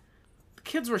good. The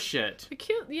kids were shit. The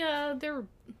kid, yeah, they're...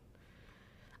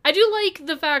 I do like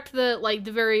the fact that, like,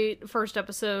 the very first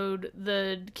episode,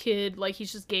 the kid, like,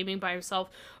 he's just gaming by himself.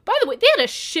 By the way, they had a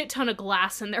shit ton of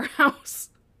glass in their house.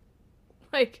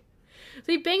 Like,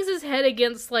 so he bangs his head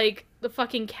against, like, the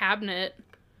fucking cabinet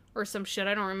or some shit,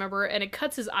 I don't remember, and it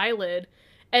cuts his eyelid.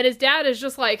 And his dad is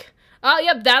just like, oh,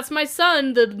 yep, that's my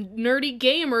son, the nerdy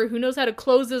gamer who knows how to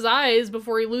close his eyes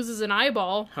before he loses an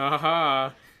eyeball.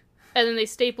 Haha. And then they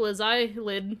staple his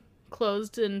eyelid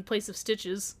closed in place of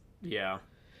stitches. Yeah.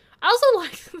 I also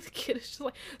like the kid is just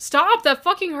like, stop, that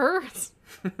fucking hurts.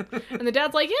 And the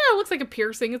dad's like, yeah, it looks like a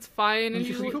piercing, it's fine. And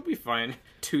He'll be fine.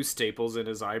 2 staples in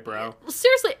his eyebrow.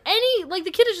 Seriously,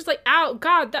 the kid is just like, ow,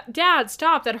 God, dad,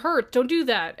 stop, that hurts, don't do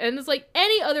that. And it's like,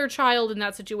 any other child in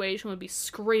that situation would be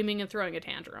screaming and throwing a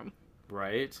tantrum.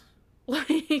 Right?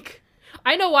 Like,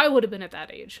 I know I would have been at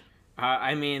that age.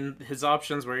 I mean, his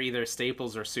options were either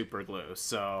staples or super glue,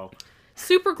 so...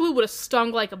 Super glue would have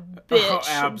stung like a bitch. Oh,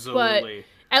 absolutely.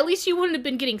 But at least you wouldn't have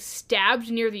been getting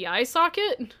stabbed near the eye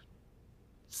socket.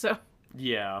 So...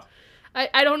 Yeah.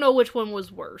 I don't know which one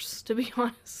was worse, to be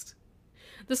honest.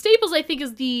 The staples, I think,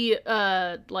 is the,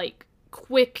 like,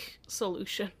 quick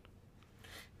solution.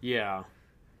 Yeah.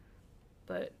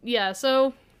 But, yeah,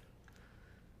 so...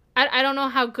 I don't know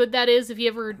how good that is if you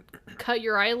ever cut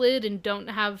your eyelid and don't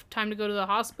have time to go to the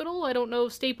hospital. I don't know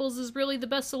if staples is really the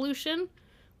best solution.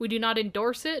 We do not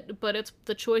endorse it, but it's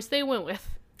the choice they went with.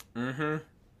 Mm-hmm.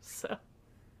 So...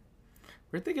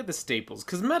 Where'd they get the staples?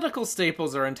 Because medical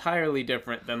staples are entirely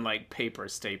different than, like, paper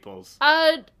staples.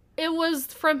 It was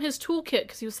from his toolkit,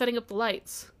 because he was setting up the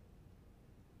lights.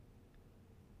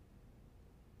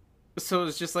 So it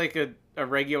was just like a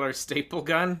regular staple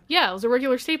gun? Yeah, it was a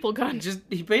regular staple gun.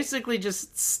 He basically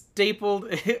just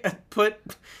put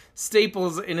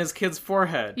staples in his kid's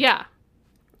forehead. Yeah.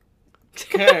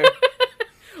 Okay.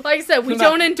 Like I said, we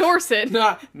don't endorse it.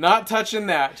 Not touching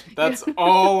that. That's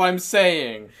all I'm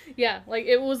saying. Yeah, like,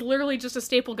 it was literally just a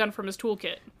staple gun from his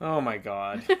toolkit. Oh my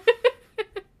god.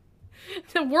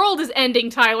 The world is ending,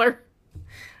 Tyler.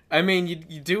 I mean, you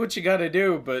do what you gotta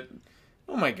do, but...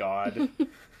 Oh my god.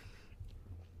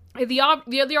 The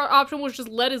other option was just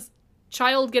let his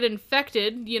child get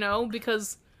infected, you know,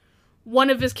 because one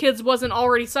of his kids wasn't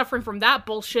already suffering from that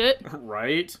bullshit.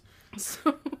 Right?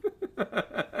 So...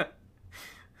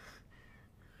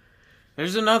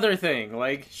 There's another thing.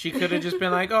 Like, she could have just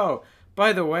been like, oh,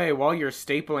 by the way, while you're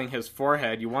stapling his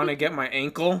forehead, you want to get my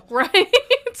ankle?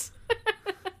 Right?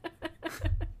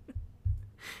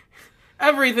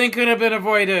 Everything could have been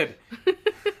avoided.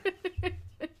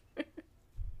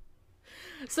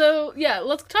 So, yeah,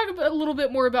 let's talk a little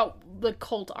bit more about the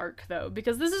cult arc, though,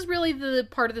 because this is really the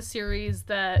part of the series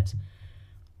that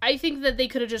I think that they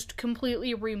could have just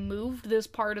completely removed this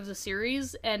part of the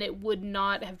series, and it would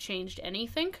not have changed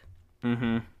anything.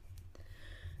 Mm-hmm.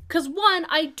 Because, one,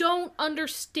 I don't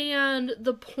understand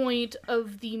the point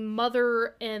of the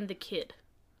mother and the kid.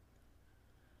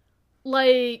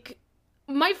 Like,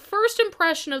 my first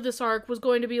impression of this arc was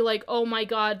going to be like, oh my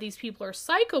god, these people are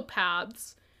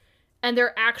psychopaths, and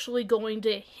they're actually going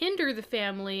to hinder the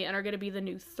family and are going to be the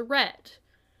new threat.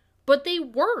 But they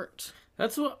weren't.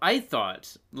 That's what I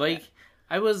thought. Like,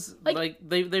 I was like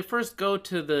they first go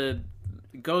to the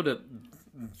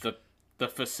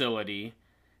facility,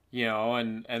 you know,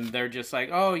 and they're just like,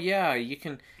 oh yeah, you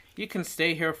can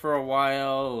stay here for a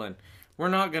while, and we're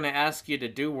not gonna ask you to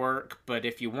do work, but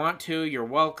if you want to, you're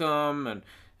welcome,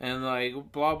 and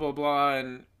like blah blah blah.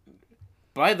 And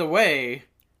by the way,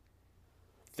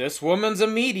 this woman's a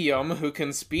medium who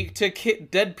can speak to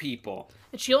dead people.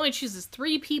 And she only chooses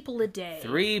 3 people a day.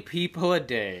 3 people a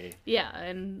day. Yeah,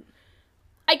 and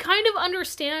I kind of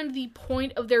understand the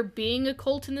point of there being a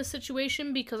cult in this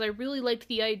situation, because I really liked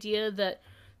the idea that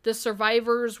the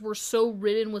survivors were so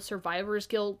ridden with survivor's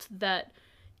guilt that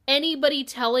anybody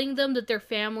telling them that their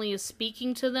family is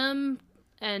speaking to them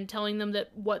and telling them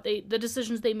that the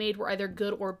decisions they made were either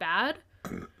good or bad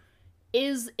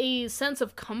is a sense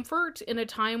of comfort in a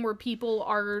time where people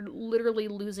are literally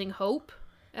losing hope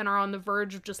and are on the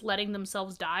verge of just letting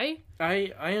themselves die.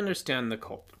 I understand the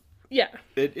cult. Yeah.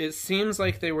 It seems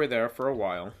like they were there for a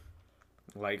while.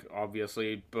 Like,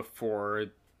 obviously, before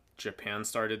Japan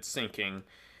started sinking.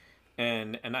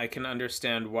 And I can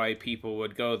understand why people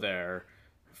would go there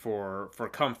for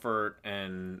comfort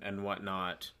and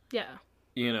whatnot. Yeah.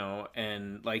 You know,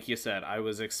 and like you said, I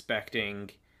was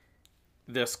expecting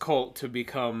this cult to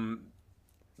become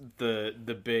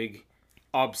the big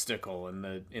obstacle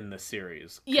in the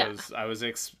series. Because I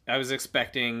was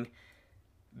expecting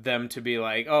them to be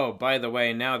like, oh, by the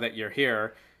way, now that you're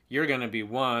here, you're gonna be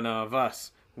one of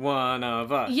us. Yeah, you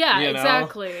know?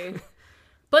 Exactly.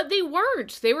 But they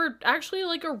weren't. They were actually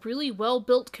like a really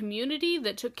well-built community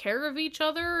that took care of each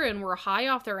other and were high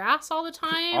off their ass all the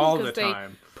time. All the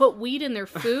time. They put weed in their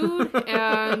food,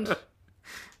 and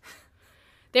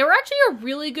they were actually a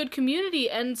really good community,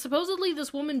 and supposedly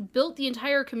this woman built the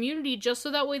entire community just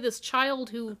so that way this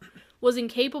child who was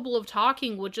incapable of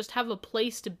talking would just have a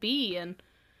place to be, and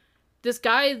this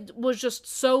guy was just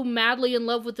so madly in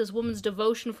love with this woman's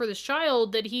devotion for this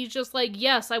child that he's just like,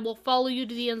 yes, I will follow you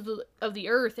to the end of the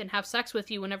earth and have sex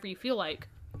with you whenever you feel like.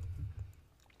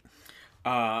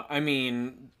 I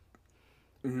mean,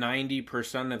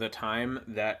 90% of the time,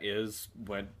 that is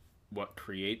what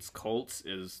creates cults,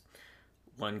 is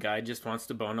one guy just wants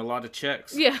to bone a lot of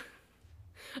chicks. Yeah.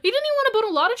 He didn't even want to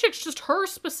bone a lot of chicks, just her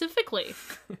specifically.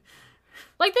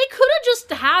 Like, they could have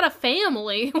just had a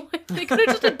family. They could have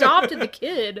just adopted the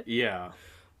kid. Yeah.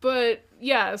 But,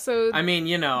 yeah, so... I mean,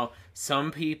 you know,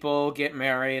 some people get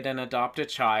married and adopt a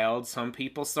child. Some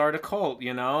people start a cult,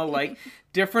 you know? Like,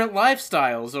 different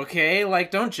lifestyles, okay?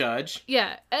 Like, don't judge.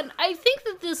 Yeah, and I think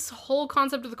that this whole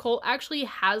concept of the cult actually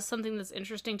has something that's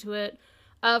interesting to it.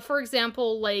 For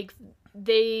example, like,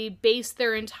 they base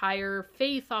their entire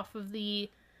faith off of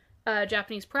the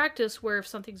Japanese practice where if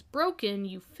something's broken,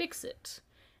 you fix it.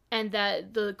 And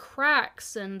that the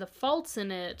cracks and the faults in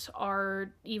it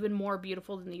are even more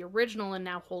beautiful than the original and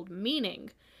now hold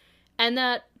meaning. And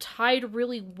that tied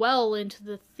really well into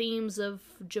the themes of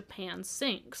Japan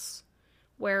Sinks,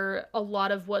 where a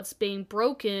lot of what's being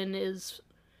broken is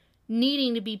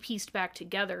needing to be pieced back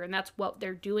together, and that's what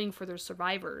they're doing for their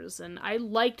survivors. And I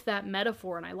liked that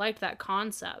metaphor, and I liked that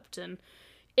concept, and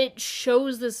it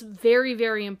shows this very,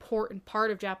 very important part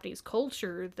of Japanese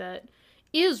culture that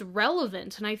is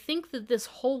relevant, and I think that this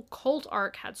whole cult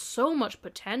arc had so much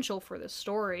potential for this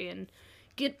story and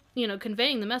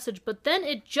conveying the message, but then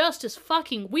it just is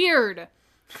fucking weird.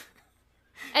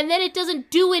 And then it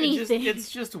doesn't do anything. It's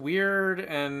just weird,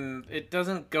 and it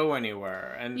doesn't go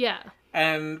anywhere. And yeah.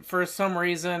 And for some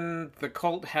reason, the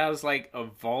cult has, like, a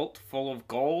vault full of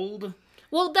gold.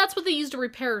 Well, that's what they use to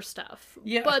repair stuff.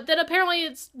 Yeah. But then apparently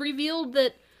it's revealed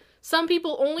that some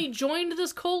people only joined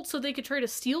this cult so they could try to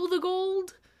steal the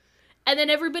gold. And then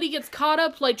everybody gets caught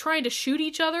up, like, trying to shoot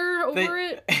each other over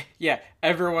it. Yeah,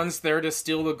 everyone's there to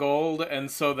steal the gold, and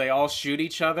so they all shoot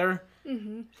each other.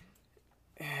 Mm-hmm.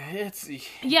 It's...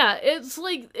 Yeah, it's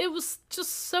like, it was just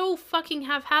so fucking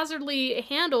haphazardly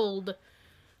handled.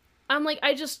 I'm like,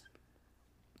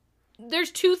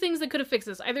 there's two things that could have fixed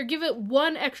this. Either give it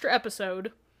one extra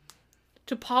episode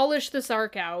to polish this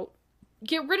arc out,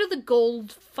 get rid of the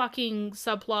gold fucking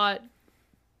subplot,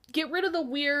 get rid of the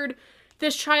weird,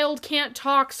 this child can't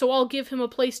talk, so I'll give him a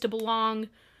place to belong.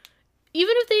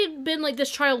 Even if they'd been like,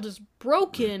 this child is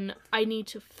broken, I need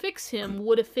to fix him,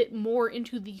 would have fit more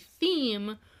into the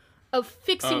theme of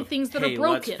fixing things that are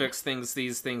broken. Let's fix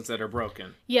these things that are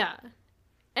broken. Yeah.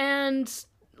 And,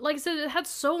 like I said, it had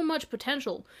so much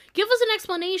potential. Give us an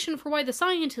explanation for why the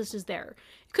scientist is there.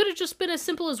 It could have just been as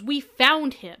simple as we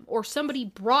found him, or somebody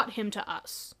brought him to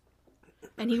us,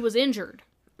 and he was injured.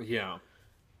 Yeah.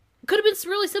 It could have been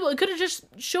really simple. It could have just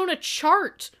shown a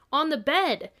chart on the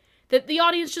bed that the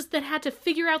audience just then had to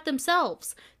figure out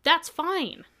themselves. That's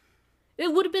fine.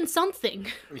 It would have been something.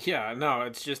 Yeah, no,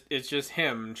 it's just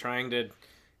him trying to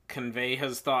convey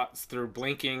his thoughts through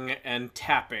blinking and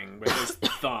tapping with his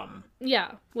thumb.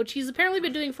 Yeah, which he's apparently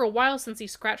been doing for a while since he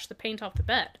scratched the paint off the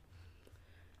bed.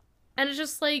 And it's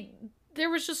just like, there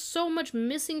was just so much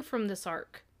missing from this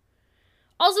arc.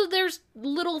 Also, there's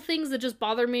little things that just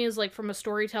bother me, as like from a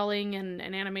storytelling and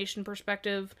an animation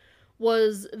perspective,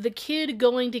 was the kid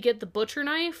going to get the butcher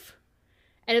knife,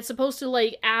 and it's supposed to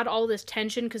like add all this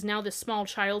tension because now this small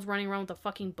child's running around with a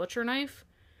fucking butcher knife.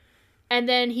 And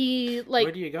then he, like...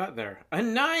 What do you got there? A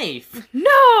knife!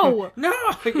 No!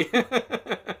 No!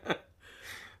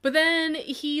 But then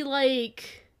he,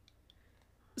 like,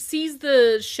 sees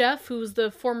the chef, who's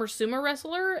the former sumo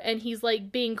wrestler, and he's,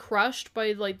 like, being crushed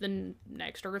by, like, the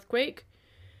next earthquake.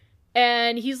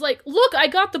 And he's like, look, I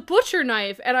got the butcher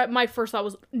knife! And my first thought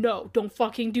was, no, don't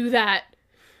fucking do that.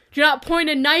 Do not point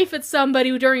a knife at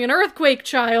somebody during an earthquake,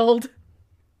 child!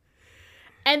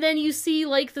 And then you see,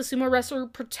 like, the sumo wrestler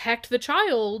protect the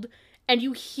child, and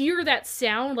you hear that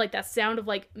sound, like, of,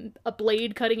 like, a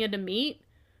blade cutting into meat.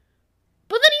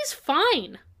 But then he's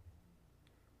fine.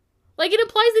 Like, it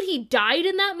implies that he died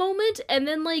in that moment, and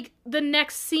then, like, the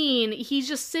next scene, he's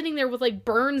just sitting there with, like,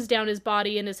 burns down his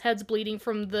body, and his head's bleeding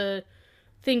from the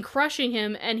thing crushing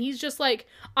him, and he's just like,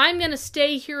 I'm gonna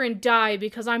stay here and die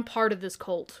because I'm part of this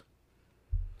cult.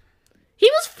 He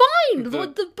was fine! The butcher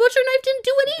knife didn't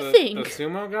do anything! The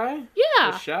sumo guy?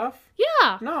 Yeah. The chef?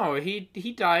 Yeah. No,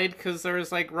 he died because there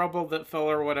was, like, rubble that fell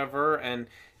or whatever, and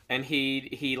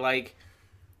he like,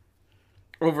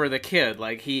 over the kid.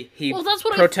 Like, he that's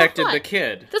what protected I thought. The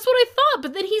kid. That's what I thought,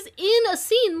 but then he's in a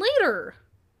scene later.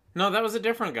 No, that was a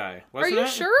different guy, wasn't it? Are you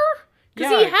sure?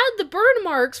 Because he had the burn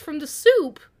marks from the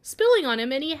soup spilling on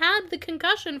him, and he had the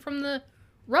concussion from the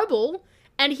rubble.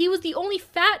 And he was the only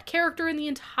fat character in the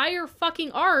entire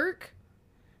fucking arc.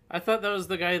 I thought that was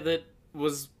the guy that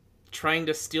was trying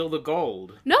to steal the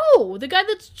gold. No, the guy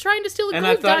that's trying to steal the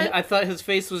gold. And I thought his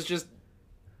face was just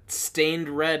stained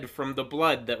red from the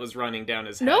blood that was running down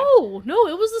his head. No,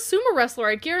 it was the sumo wrestler,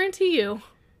 I guarantee you.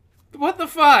 What the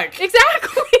fuck?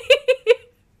 Exactly!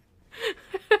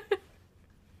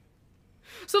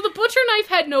 So the butcher knife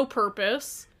had no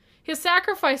purpose. His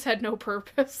sacrifice had no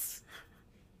purpose.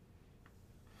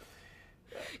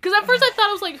 Because at first I thought,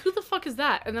 I was like, who the fuck is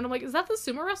that? And then I'm like, is that the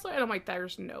sumo wrestler? And I'm like,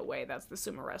 there's no way that's the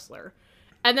sumo wrestler.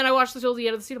 And then I watched till the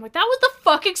end of the scene, I'm like, that was the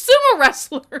fucking sumo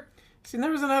wrestler! See,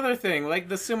 there was another thing. Like,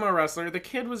 the sumo wrestler, the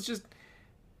kid was just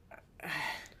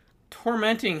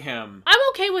tormenting him. I'm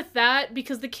okay with that,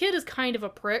 because the kid is kind of a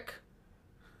prick.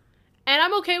 And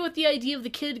I'm okay with the idea of the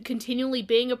kid continually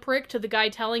being a prick to the guy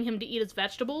telling him to eat his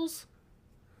vegetables.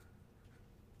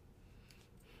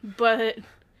 But...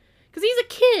 because he's a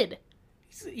kid!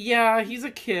 Yeah, he's a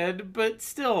kid, but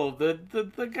still, the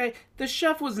guy, the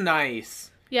chef was nice.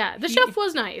 Yeah, the chef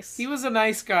was nice. He was a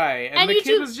nice guy, and the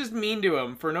kid was just mean to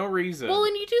him for no reason. Well,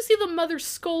 and you do see the mother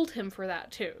scold him for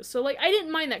that, too. So, like, I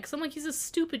didn't mind that, because I'm like, he's a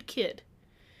stupid kid.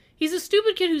 He's a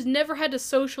stupid kid who's never had to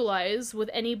socialize with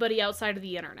anybody outside of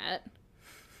the internet.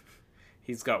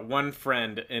 He's got one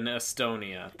friend in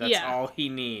Estonia. That's all he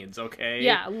needs, okay?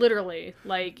 Yeah, literally.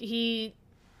 Like, he's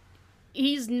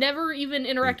never even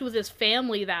interacted with his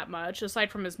family that much, aside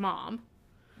from his mom.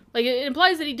 Like, it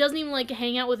implies that he doesn't even, like,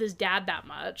 hang out with his dad that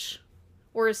much.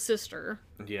 Or his sister.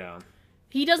 Yeah.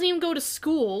 He doesn't even go to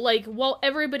school. Like, while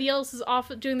everybody else is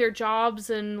off doing their jobs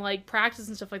and, like, practice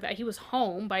and stuff like that, he was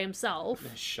home by himself.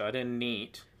 Shut in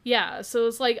neat. Yeah, so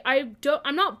it's like, I'm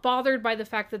not bothered by the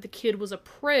fact that the kid was a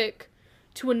prick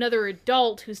to another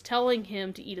adult who's telling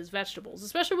him to eat his vegetables.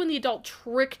 Especially when the adult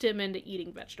tricked him into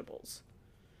eating vegetables.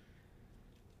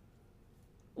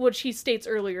 Which he states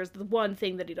earlier is the one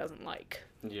thing that he doesn't like.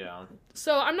 Yeah.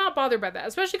 So I'm not bothered by that,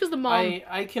 especially because the mom...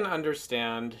 I can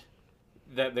understand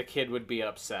that the kid would be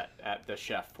upset at the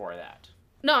chef for that.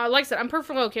 No, like I said, I'm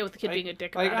perfectly okay with the kid being a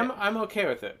dick about it. I'm okay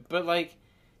with it. But, like,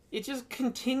 it just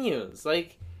continues.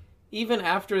 Like, even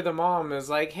after the mom is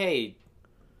like, hey,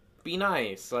 be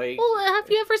nice. Like, well, have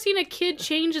you ever seen a kid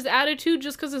change his attitude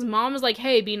just because his mom is like,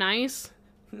 hey, be nice?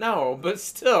 No, but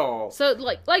still. So,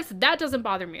 like I said, that doesn't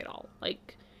bother me at all.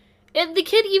 Like, and the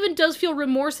kid even does feel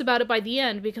remorse about it by the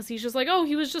end because he's just like, oh,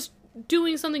 he was just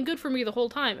doing something good for me the whole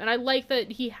time. And I like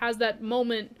that he has that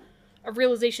moment of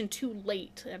realization too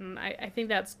late. And I think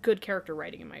that's good character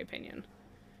writing, in my opinion.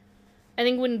 I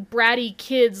think when bratty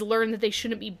kids learn that they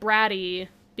shouldn't be bratty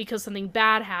because something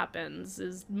bad happens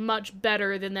is much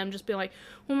better than them just being like,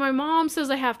 well, my mom says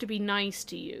I have to be nice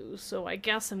to you, so I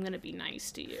guess I'm going to be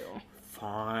nice to you.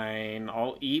 Fine,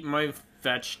 I'll eat my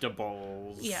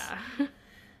vegetables. Yeah.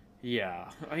 Yeah,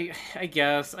 I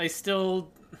guess. I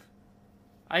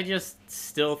just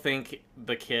still think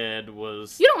the kid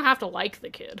was... You don't have to like the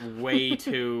kid. way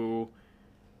too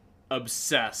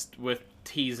obsessed with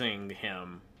teasing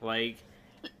him. Like...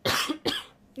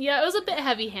 Yeah, it was a bit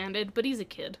heavy-handed, but he's a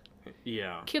kid.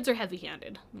 Yeah. Kids are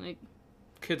heavy-handed. Like...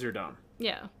 Kids are dumb.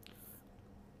 Yeah.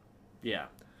 Yeah.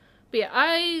 But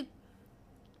yeah,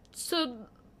 So,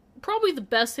 probably the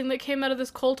best thing that came out of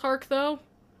this cult arc, though,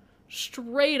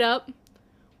 straight up,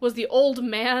 was the old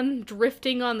man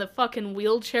drifting on the fucking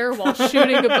wheelchair while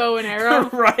shooting a bow and arrow.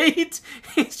 Right?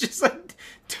 He's just like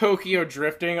Tokyo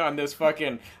drifting on this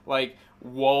fucking, like,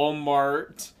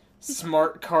 Walmart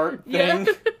smart cart thing.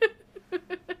 Yeah.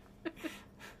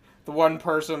 The one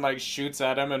person, like, shoots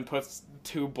at him and puts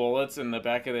 2 bullets in the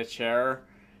back of the chair.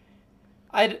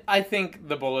 I think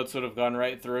the bullets would have gone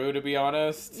right through, to be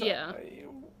honest. Yeah.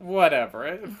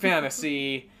 Whatever.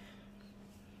 Fantasy.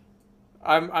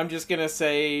 I'm just gonna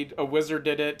say a wizard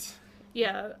did it.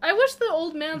 Yeah. I wish the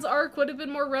old man's arc would have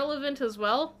been more relevant as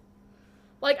well.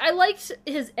 Like, I liked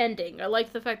his ending. I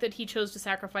liked the fact that he chose to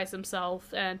sacrifice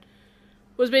himself and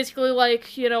was basically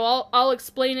like, you know, I'll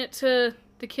explain it to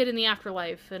the kid in the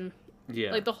afterlife, and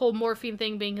yeah, like the whole morphine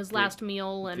thing being his last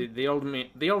meal, and the old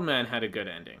man had a good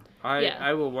ending.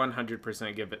 I will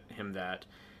 100% give him that.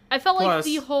 I felt like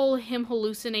the whole him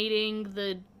hallucinating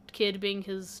the kid being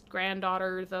his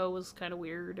granddaughter, though, was kind of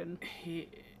weird. And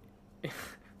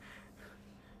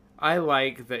I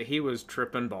like that he was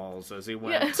tripping balls as he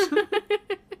went. Yeah.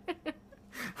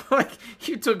 Like,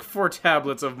 you took 4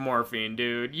 tablets of morphine,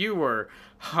 dude. You were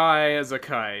high as a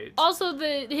kite. Also,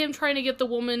 him trying to get the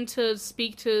woman to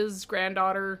speak to his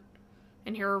granddaughter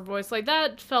and hear her voice, like,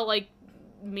 that felt like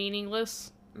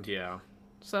meaningless. Yeah.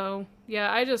 So,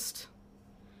 yeah, I just...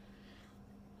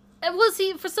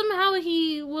 somehow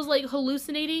he was, like,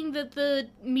 hallucinating that the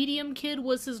medium kid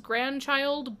was his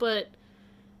grandchild, but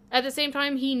at the same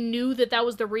time he knew that that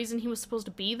was the reason he was supposed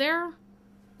to be there?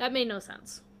 That made no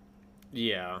sense.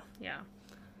 Yeah. Yeah.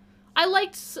 I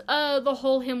liked the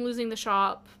whole him losing the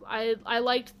shop. I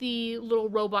liked the little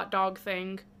robot dog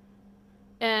thing.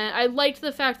 And I liked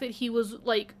the fact that he was,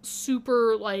 like,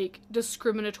 super, like,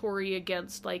 discriminatory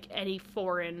against, like, any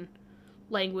foreign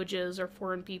languages or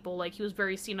foreign people. Like, he was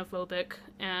very xenophobic.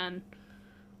 And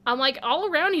I'm like, all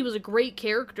around he was a great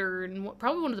character and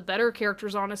probably one of the better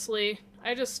characters, honestly.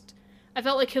 I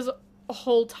felt like his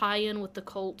whole tie-in with the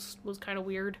cults was kind of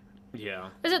weird. Yeah.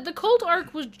 I said the cult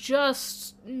arc was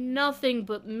just nothing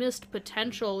but missed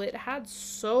potential. It had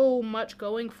so much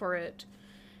going for it.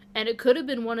 And it could have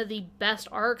been one of the best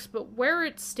arcs, but where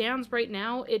it stands right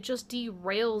now, it just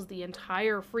derails the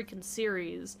entire freaking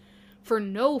series for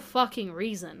no fucking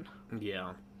reason.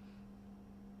 Yeah.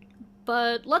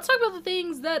 But let's talk about the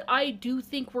things that I do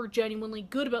think were genuinely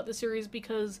good about the series,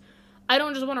 because I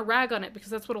don't just want to rag on it, because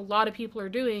that's what a lot of people are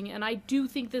doing, and I do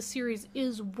think this series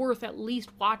is worth at least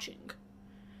watching.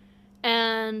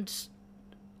 And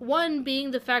one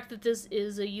being the fact that this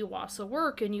is a Yuasa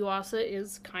work, and Yuasa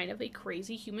is kind of a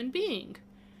crazy human being.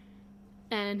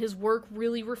 And his work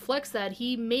really reflects that.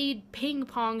 He made Ping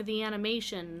Pong the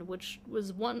animation, which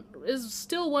is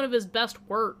still one of his best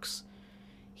works.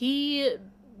 He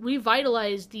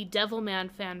revitalized the Devilman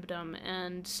fandom,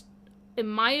 and in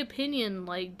my opinion,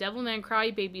 like, Devilman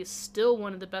Crybaby is still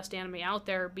one of the best anime out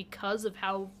there because of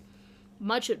how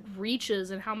much it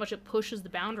reaches and how much it pushes the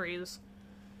boundaries.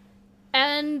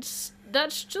 And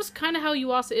that's just kind of how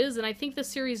Yuasa is, and I think the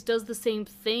series does the same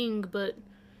thing, but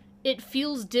it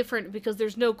feels different because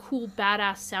there's no cool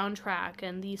badass soundtrack,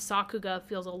 and the Sakuga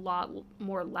feels a lot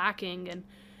more lacking, and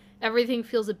everything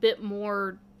feels a bit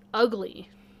more ugly.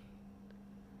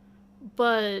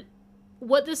 But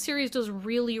what this series does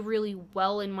really, really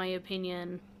well, in my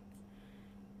opinion,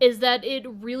 is that it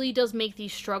really does make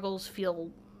these struggles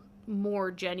feel more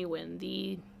genuine.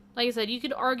 The Like I said, you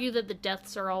could argue that the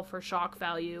deaths are all for shock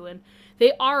value, and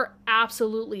they are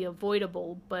absolutely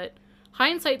avoidable, but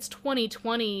hindsight's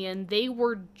 20/20, and they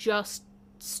were just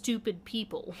stupid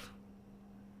people.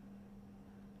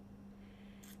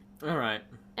 All right.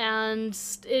 And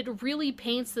it really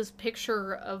paints this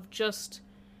picture of just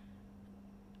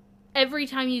every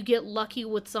time you get lucky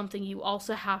with something, you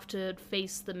also have to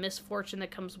face the misfortune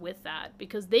that comes with that,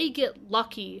 because they get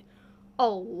lucky a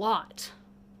lot.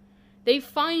 They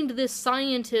find this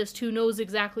scientist who knows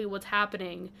exactly what's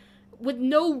happening with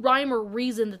no rhyme or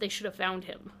reason that they should have found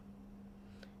him.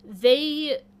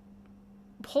 They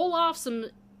pull off some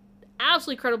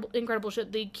absolutely incredible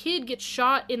shit. The kid gets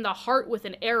shot in the heart with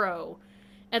an arrow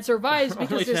and survives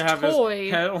because his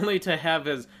toy... only to have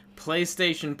his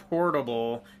PlayStation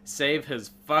Portable save his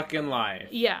fucking life.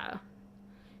 Yeah.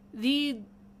 Even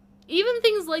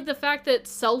things like the fact that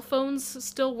cell phones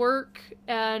still work,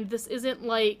 and this isn't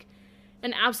like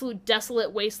an absolute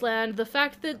desolate wasteland. The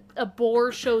fact that a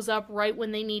boar shows up right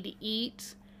when they need to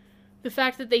eat. The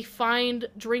fact that they find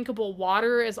drinkable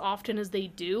water as often as they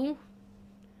do.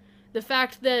 The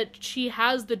fact that she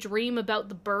has the dream about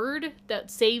the bird that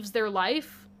saves their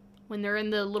life when they're in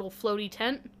the little floaty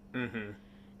tent. Mm-hmm.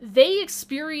 They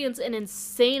experience an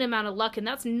insane amount of luck, and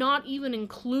that's not even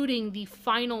including the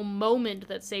final moment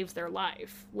that saves their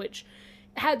life, which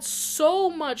had so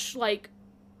much, like,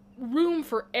 room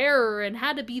for error and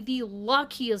had to be the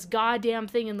luckiest goddamn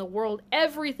thing in the world.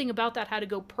 Everything about that had to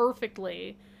go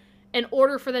perfectly in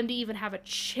order for them to even have a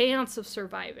chance of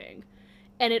surviving.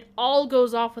 And it all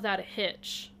goes off without a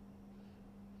hitch.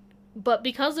 But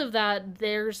because of that,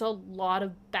 there's a lot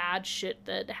of bad shit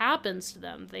that happens to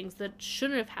them. Things that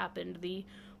shouldn't have happened. The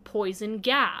poison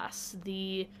gas,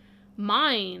 the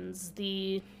mines,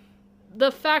 the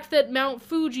fact that Mount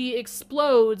Fuji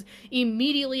explodes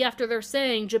immediately after they're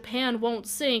saying Japan won't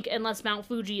sink unless Mount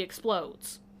Fuji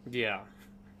explodes. Yeah.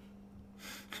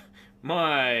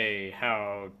 My,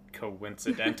 how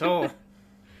coincidental.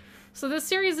 So this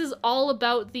series is all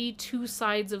about the two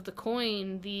sides of the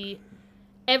coin.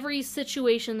 Every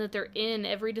situation that they're in,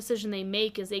 every decision they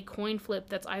make is a coin flip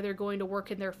that's either going to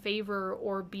work in their favor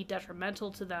or be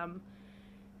detrimental to them.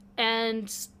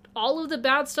 And all of the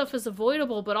bad stuff is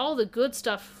avoidable, but all the good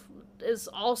stuff is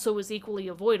equally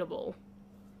avoidable.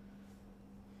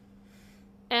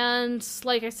 And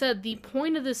like I said, the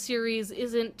point of this series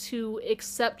isn't to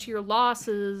accept your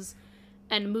losses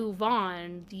and move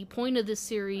on. The point of this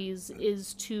series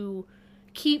is to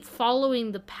keep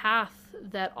following the path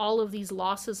that all of these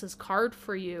losses has carved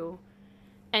for you,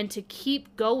 and to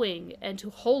keep going and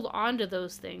to hold on to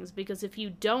those things, because if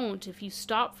you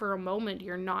stop for a moment,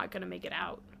 you're not going to make it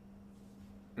out.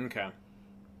 Okay.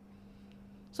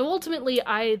 So ultimately,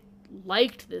 I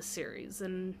liked this series,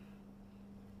 and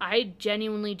I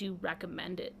genuinely do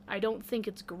recommend it. I don't think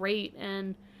it's great,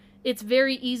 and it's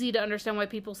very easy to understand why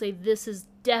people say this is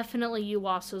definitely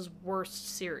Yuasa's worst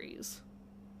series.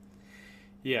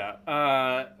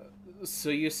 Yeah,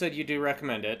 so you said you do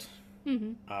recommend it.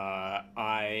 Mm-hmm.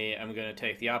 I am going to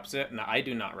take the opposite, and I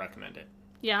do not recommend it.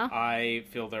 Yeah? I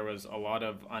feel there was a lot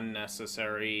of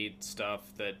unnecessary stuff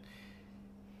that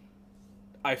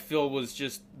I feel was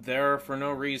just there for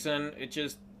no reason.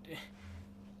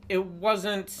 It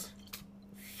wasn't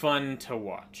fun to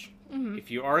watch. Mm-hmm.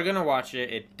 If you are going to watch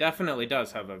it, it definitely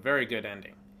does have a very good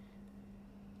ending.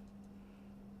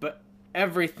 But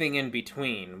everything in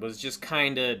between was just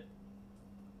kind of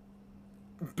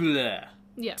bleh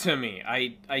to me.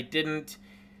 I didn't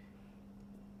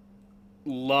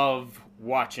love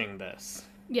watching this.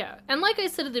 Yeah, and like I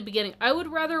said at the beginning, I would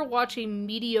rather watch a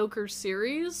mediocre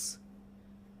series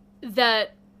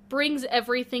that brings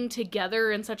everything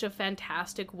together in such a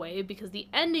fantastic way, because the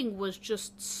ending was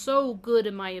just so good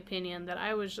in my opinion that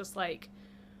I was just like,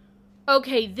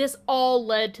 okay, this all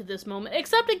led to this moment.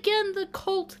 Except again, the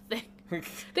cult thing.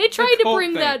 They tried to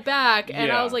bring that back,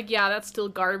 and I was like, yeah, that's still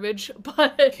garbage,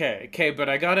 but... Okay, but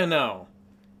I gotta know.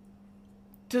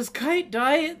 Does Kite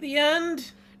die at the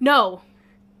end? No.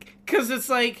 Because it's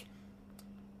like,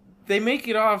 they make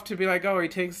it off to be like, oh, he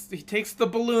takes the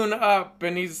balloon up,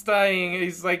 and he's dying,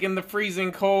 he's like in the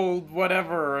freezing cold,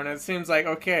 whatever, and it seems like,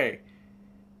 okay,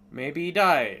 maybe he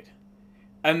died.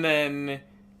 And then,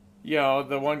 you know,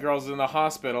 the one girl's in the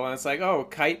hospital, and it's like, oh,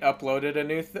 Kite uploaded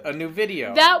a new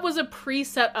video. That was a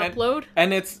preset upload.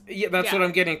 And it's, that's what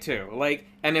I'm getting to. Like,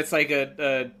 and it's like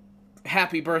a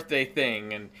happy birthday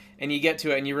thing, and you get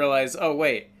to it, and you realize, oh,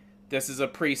 wait, this is a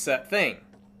preset thing.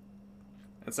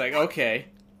 It's like, okay,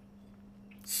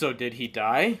 so did he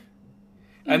die?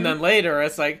 And then later,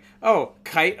 it's like, oh,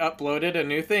 Kite uploaded a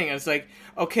new thing. And it's like,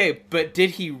 okay, but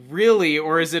did he really,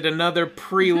 or is it another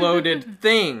preloaded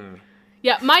thing?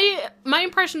 Yeah, my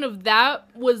impression of that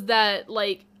was that,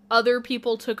 like, other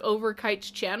people took over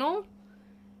Kite's channel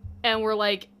and were,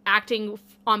 like, acting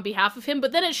on behalf of him,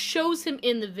 but then it shows him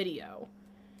in the video.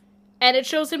 And it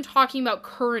shows him talking about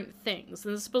current things,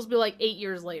 and it's supposed to be, like, 8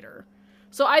 years later.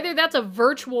 So either that's a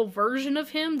virtual version of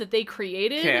him that they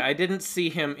created. Okay, I didn't see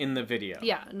him in the video.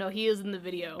 Yeah, no, he is in the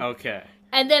video. Okay.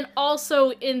 And then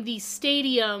also in the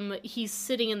stadium, he's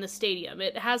sitting in the stadium.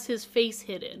 It has his face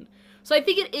hidden. So I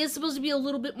think it is supposed to be a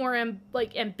little bit more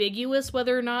ambiguous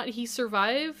whether or not he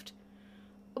survived.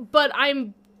 But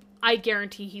I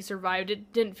guarantee he survived.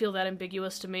 It didn't feel that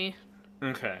ambiguous to me.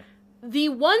 Okay. The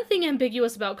one thing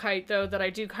ambiguous about Kite, though, that I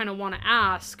do kind of want to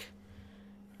ask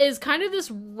is kind of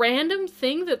this random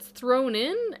thing that's thrown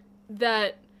in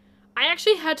that I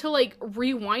actually had to, like,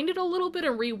 rewind it a little bit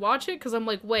and rewatch it because I'm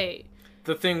like, wait.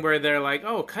 The thing where they're like,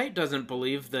 oh, Kite doesn't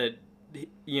believe that,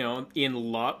 you know, in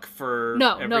luck for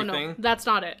everything? No, that's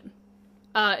not it.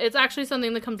 It's actually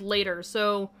something that comes later.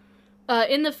 So,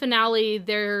 in the finale,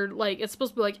 they're, like, it's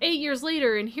supposed to be, like, 8 years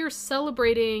later, and here's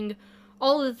celebrating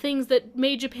all of the things that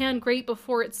made Japan great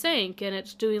before it sank, and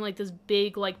it's doing, like, this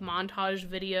big, like, montage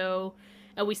video,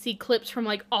 and we see clips from,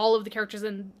 like, all of the characters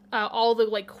and all the,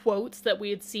 like, quotes that we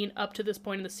had seen up to this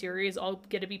point in the series all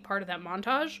get to be part of that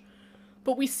montage.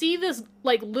 But we see this,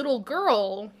 like, little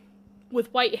girl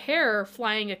with white hair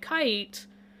flying a kite,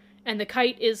 and the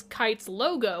kite is Kite's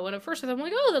logo, and at first I'm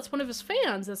like, oh, that's one of his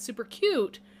fans, that's super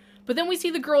cute. But then we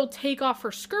see the girl take off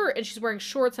her skirt, and she's wearing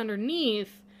shorts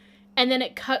underneath, and then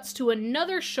it cuts to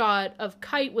another shot of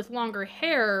Kite with longer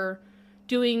hair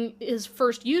doing his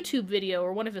first YouTube video,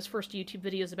 or one of his first YouTube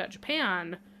videos about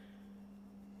Japan.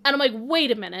 And I'm like,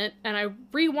 wait a minute, and I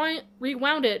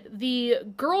rewound it. The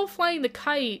girl flying the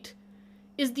kite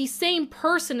is the same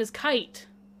person as Kite.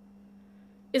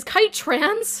 Is Kite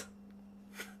trans?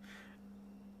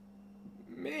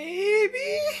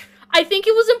 Maybe? I think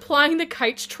it was implying that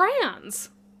Kite's trans.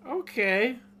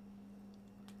 Okay.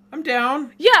 I'm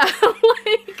down. Yeah,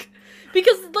 like,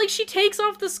 because, like, she takes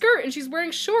off the skirt and she's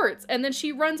wearing shorts, and then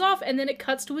she runs off, and then it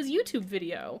cuts to his YouTube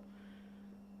video.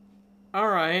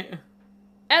 Alright.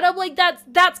 And I'm like,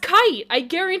 that's Kite. I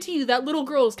guarantee you that little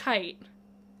girl is Kite.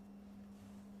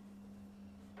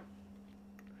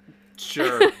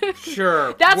 Sure.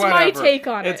 That's whatever. my take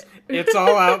on it. It's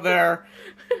all out there.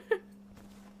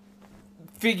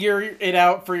 Figure it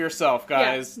out for yourself,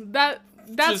 guys. Yeah,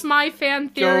 that's just my fan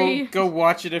theory. Go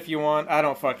watch it if you want. I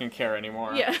don't fucking care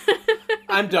anymore. Yeah.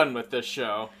 I'm done with this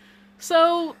show.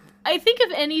 So, I think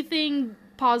if anything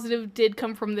positive did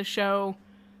come from the show,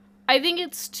 I think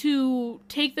it's to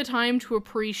take the time to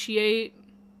appreciate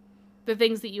the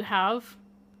things that you have.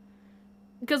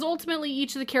 Because ultimately,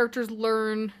 each of the characters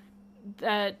learn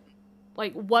that,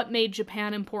 like, what made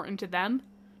Japan important to them.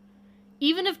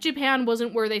 Even if Japan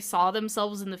wasn't where they saw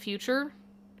themselves in the future,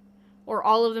 or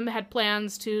all of them had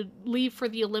plans to leave for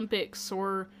the Olympics,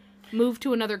 or move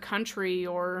to another country,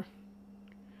 or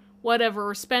whatever,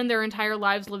 or spend their entire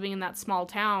lives living in that small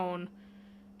town,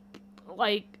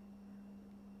 like,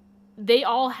 they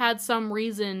all had some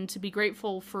reason to be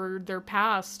grateful for their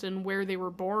past and where they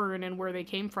were born and where they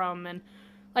came from. And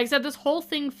like I said, this whole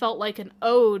thing felt like an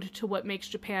ode to what makes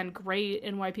Japan great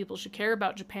and why people should care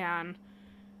about Japan.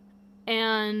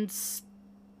 And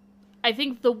I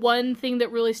think the one thing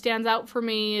that really stands out for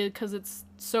me, because it's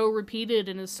so repeated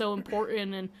and is so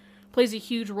important and plays a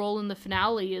huge role in the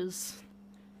finale, is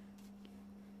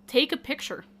take a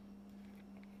picture.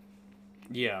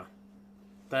 Yeah.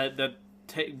 That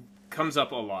comes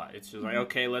up a lot. It's just like,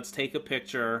 okay, let's take a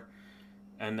picture,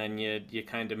 and then you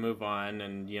kind of move on,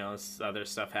 and, you know, other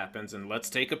stuff happens, and let's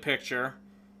take a picture.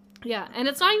 Yeah, and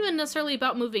it's not even necessarily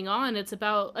about moving on. It's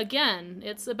about, again,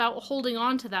 it's about holding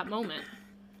on to that moment.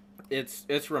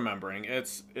 It's remembering.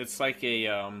 It's like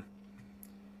a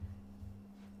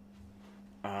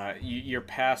your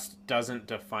past doesn't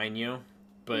define you,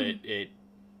 but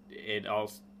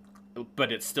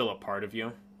but it's still a part of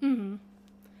you. Mm-hmm.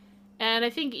 And I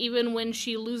think even when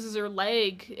she loses her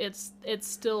leg, it's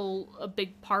still a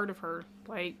big part of her.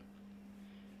 Like,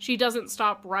 she doesn't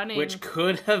stop running. Which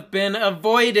could have been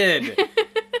avoided.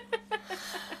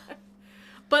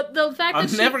 But the fact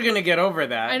that I'm never going to get over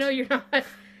that. I know you're not.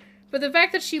 But the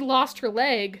fact that she lost her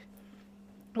leg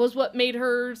was what made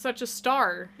her such a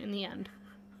star in the end.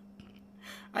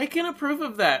 I can approve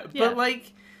of that. Yeah. But,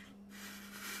 like...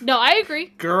 No, I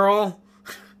agree. Girl.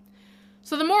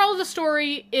 So the moral of the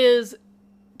story is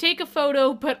take a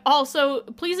photo, but also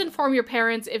please inform your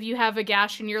parents if you have a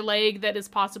gash in your leg that is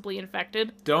possibly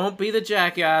infected. Don't be the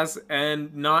jackass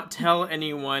and not tell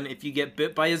anyone if you get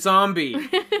bit by a zombie.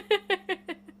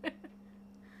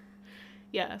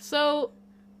 Yeah, so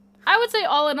I would say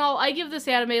all in all, I give this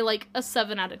anime like a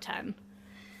 7 out of 10.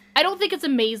 I don't think it's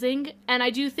amazing, and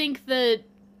I do think that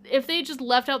if they just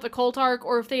left out the cult arc,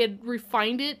 or if they had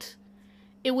refined it,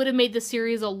 it would have made the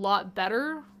series a lot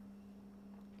better.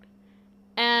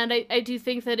 And I do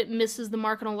think that it misses the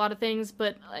mark on a lot of things,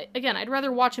 but again, I'd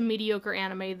rather watch a mediocre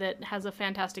anime that has a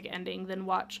fantastic ending than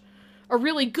watch a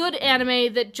really good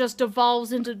anime that just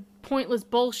devolves into pointless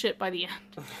bullshit by the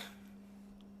end.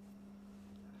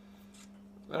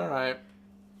 Alright.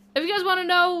 If you guys want to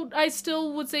know, I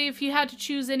still would say if you had to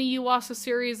choose any Yuasa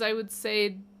series, I would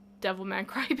say Devilman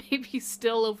Crybaby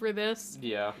still over this.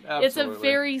 Yeah, absolutely. It's a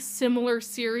very similar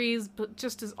series, but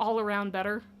just is all around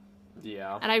better.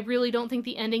 Yeah. And I really don't think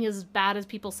the ending is as bad as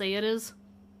people say it is.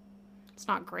 It's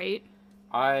not great.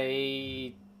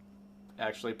 I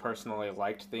actually personally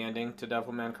liked the ending to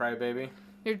Devilman Crybaby.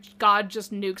 Your god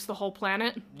just nukes the whole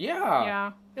planet. Yeah.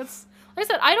 Yeah. It's, like I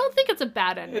said, I don't think it's a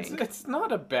bad ending. It's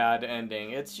not a bad ending.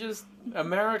 It's just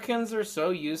Americans are so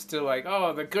used to, like,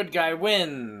 oh, the good guy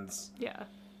wins. Yeah.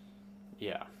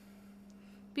 Yeah.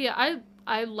 But yeah,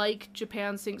 I like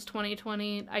Japan Sinks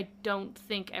 2020. I don't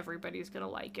think everybody's gonna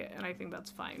like it, and I think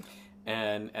that's fine.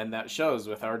 And that shows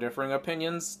with our differing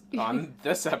opinions on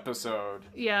this episode.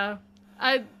 Yeah.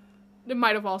 It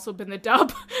might have also been the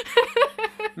dub.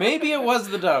 Maybe it was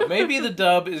the dub. Maybe the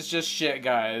dub is just shit,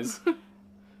 guys.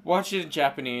 Watch it in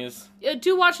Japanese.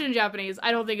 Do watch it in Japanese.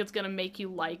 I don't think it's gonna make you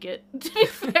like it, to be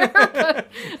fair, but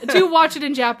do watch it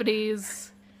in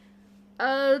Japanese.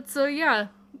 So yeah.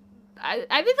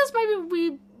 I think this might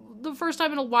be the first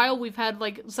time in a while we've had,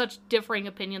 like, such differing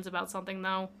opinions about something,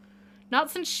 though.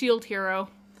 Not since Shield Hero.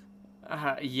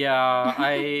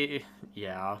 Yeah.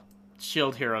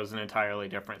 Shield Hero is an entirely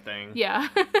different thing. Yeah.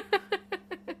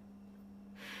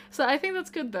 So I think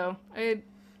that's good, though.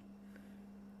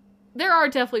 There are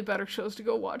definitely better shows to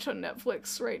go watch on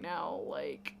Netflix right now.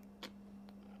 Like,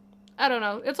 I don't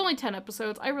know. It's only 10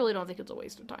 episodes. I really don't think it's a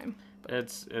waste of time.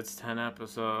 It's 10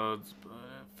 episodes, but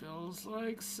it feels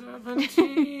like 17.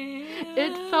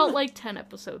 It felt like 10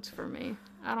 episodes for me.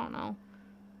 I don't know.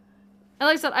 And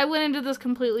like I said, I went into this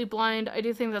completely blind. I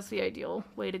do think that's the ideal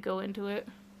way to go into it.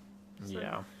 So,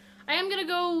 yeah. I am going to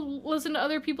go listen to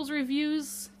other people's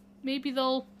reviews. Maybe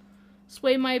they'll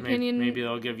sway my opinion. Maybe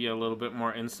they'll give you a little bit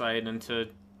more insight into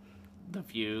the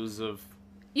views of...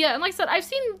 Yeah, and like I said, I've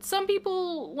seen some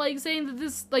people, like, saying that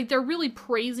this, like, they're really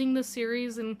praising this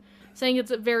series and saying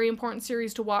it's a very important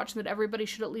series to watch and that everybody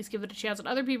should at least give it a chance. And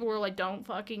other people were like, don't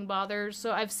fucking bother.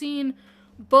 So I've seen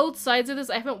both sides of this.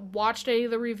 I haven't watched any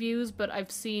of the reviews, but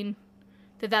I've seen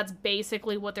that that's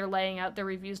basically what they're laying out their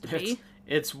reviews to be.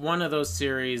 It's one of those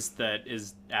series that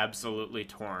is absolutely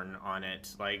torn on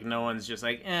it. Like, no one's just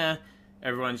like, eh.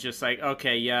 Everyone's just like,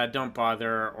 okay, yeah, don't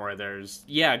bother, or there's,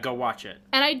 yeah, go watch it.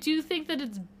 And I do think that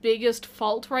its biggest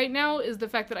fault right now is the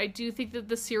fact that I do think that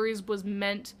the series was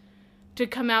meant to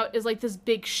come out as, like, this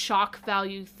big shock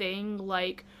value thing.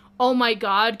 Like, oh my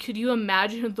god, could you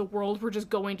imagine if the world were just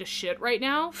going to shit right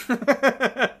now?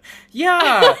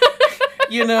 Yeah!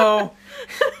 You know,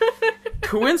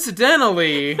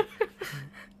 coincidentally,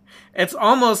 it's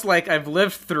almost like I've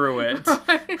lived through it.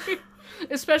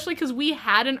 Especially because we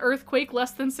had an earthquake less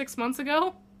than 6 months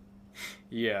ago.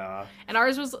 Yeah. And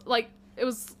ours was, like, it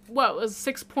was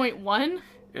 6.1?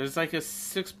 It was like a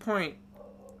 6.1,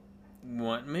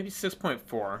 maybe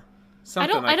 6.4. I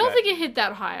don't think it hit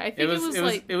that high. I think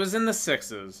it was in the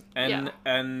sixes. And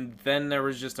then there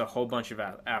was just a whole bunch of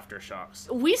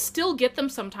aftershocks. We still get them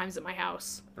sometimes at my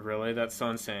house. Really? That's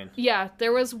so insane. Yeah,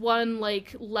 there was one,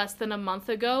 like, less than a month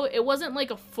ago. It wasn't,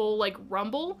 like, a full, like,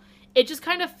 rumble. It just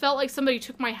kind of felt like somebody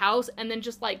took my house and then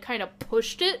just, like, kind of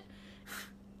pushed it,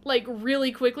 like,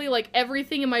 really quickly. Like,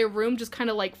 everything in my room just kind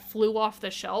of, like, flew off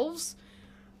the shelves.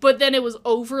 But then it was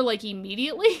over, like,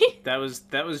 immediately. That was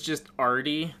just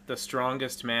Artie, the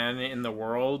strongest man in the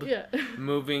world,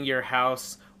 moving your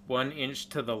house 1 inch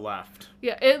to the left.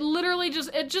 Yeah,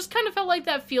 it just kind of felt like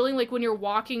that feeling, like, when you're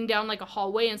walking down, like, a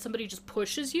hallway and somebody just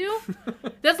pushes you.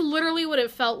 That's literally what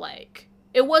it felt like.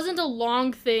 It wasn't a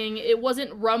long thing. It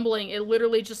wasn't rumbling. It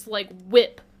literally just, like,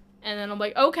 whip. And then I'm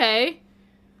like, okay.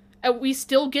 And we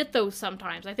still get those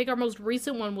sometimes. I think our most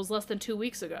recent one was less than 2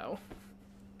 weeks ago.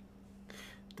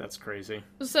 That's crazy.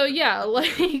 So, yeah,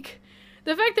 like,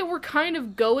 the fact that we're kind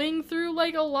of going through,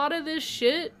 like, a lot of this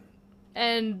shit,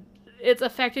 and it's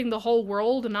affecting the whole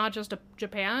world and not just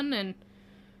Japan, and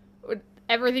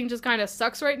everything just kind of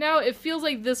sucks right now, it feels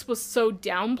like this was so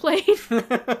downplayed.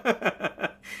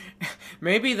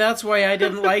 Maybe that's why I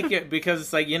didn't like it, because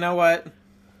it's like, you know what?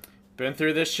 Been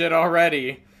through this shit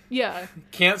already. Yeah.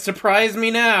 Can't surprise me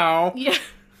now. Yeah.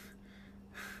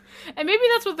 And maybe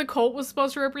that's what the cult was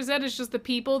supposed to represent, is just the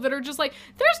people that are just like,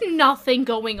 there's nothing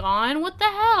going on. What the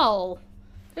hell?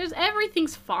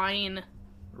 Everything's fine.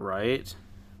 Right.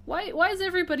 Why is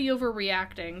everybody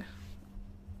overreacting?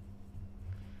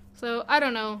 So, I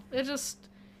don't know. It's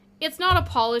not a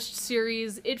polished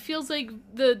series. It feels like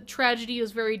the tragedy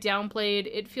is very downplayed.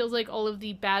 It feels like all of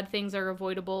the bad things are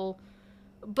avoidable.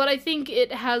 But I think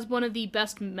it has one of the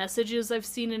best messages I've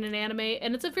seen in an anime,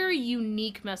 and it's a very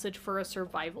unique message for a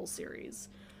survival series.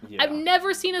 Yeah. I've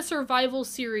never seen a survival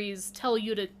series tell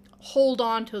you to hold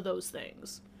on to those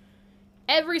things.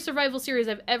 Every survival series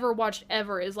I've ever watched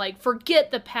ever is like,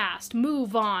 forget the past,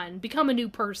 move on, become a new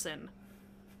person.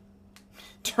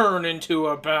 Turn into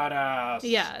a badass.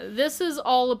 Yeah, this is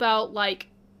all about, like,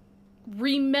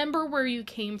 remember where you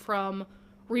came from,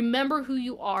 remember who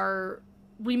you are,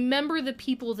 remember the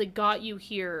people that got you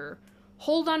here,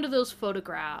 hold on to those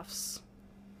photographs,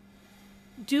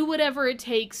 do whatever it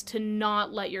takes to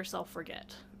not let yourself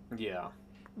forget. Yeah.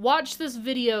 Watch this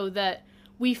video that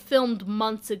we filmed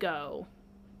months ago,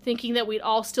 thinking that we'd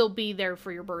all still be there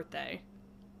for your birthday.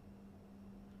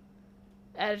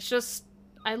 And it's just,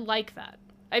 I like that.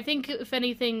 I think, if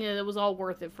anything, it was all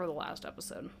worth it for the last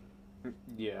episode.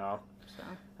 Yeah.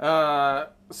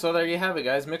 So there you have it,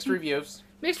 guys. Mixed reviews.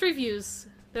 Mixed reviews.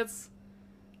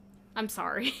 I'm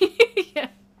sorry. Yeah.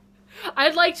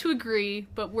 I'd like to agree,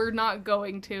 but we're not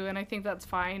going to, and I think that's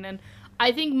fine. And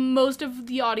I think most of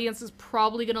the audience is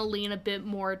probably going to lean a bit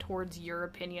more towards your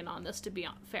opinion on this, to be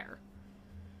fair.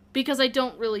 Because I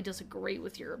don't really disagree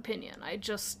with your opinion.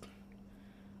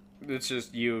 It's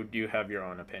just you have your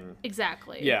own opinion.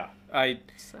 Exactly. Yeah. I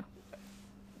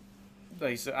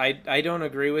don't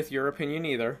agree with your opinion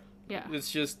either. Yeah. It's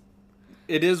just,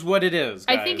 it is what it is,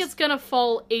 guys. I think it's going to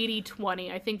fall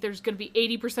 80-20. I think there's going to be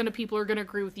 80% of people are going to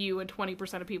agree with you and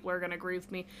 20% of people are going to agree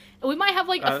with me. And we might have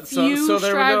like a few so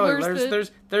there stragglers. We go.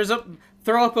 There's a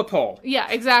throw up a poll. Yeah,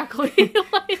 exactly.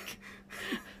 Like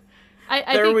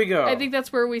we go. I think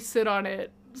that's where we sit on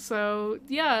it. So,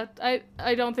 yeah,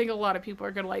 I don't think a lot of people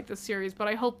are going to like this series, but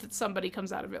I hope that somebody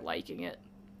comes out of it liking it.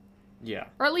 Yeah.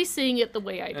 Or at least seeing it the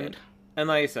way I did. And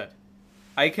like I said,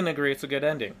 I can agree it's a good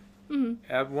ending.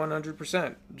 Mm-hmm. At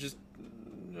 100%. Just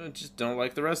don't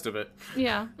like the rest of it.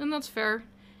 Yeah, and that's fair.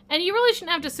 And you really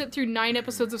shouldn't have to sit through 9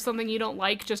 episodes of something you don't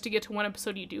like just to get to one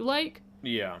episode you do like.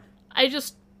 Yeah. I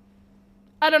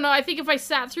don't know, I think if I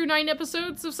sat through 9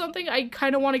 episodes of something, I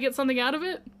kind of want to get something out of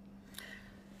it.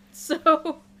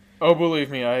 So... Oh, believe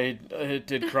me, it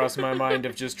did cross my mind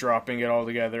of just dropping it all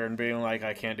together and being like,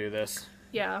 I can't do this.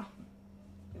 Yeah.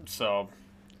 So,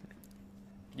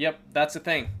 yep, that's the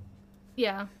thing.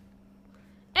 Yeah.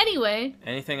 Anyway.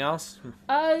 Anything else?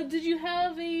 Did you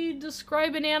have a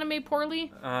describe an anime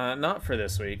poorly? Not for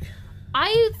this week.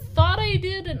 I thought I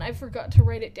did, and I forgot to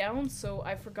write it down, so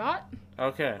I forgot.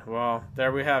 Okay, well,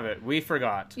 there we have it. We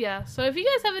forgot. Yeah, so if you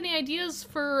guys have any ideas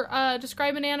for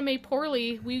describe an anime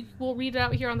poorly, we will read it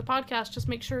out here on the podcast. Just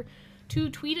make sure to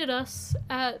tweet at us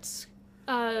at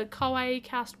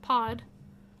KawaiiCastPod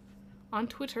on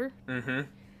Twitter. Mm-hmm.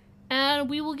 And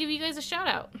we will give you guys a shout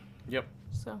out. Yep.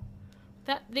 So,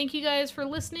 thank you guys for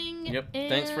listening. Yep.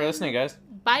 Thanks for listening, guys.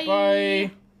 Bye.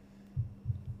 Bye.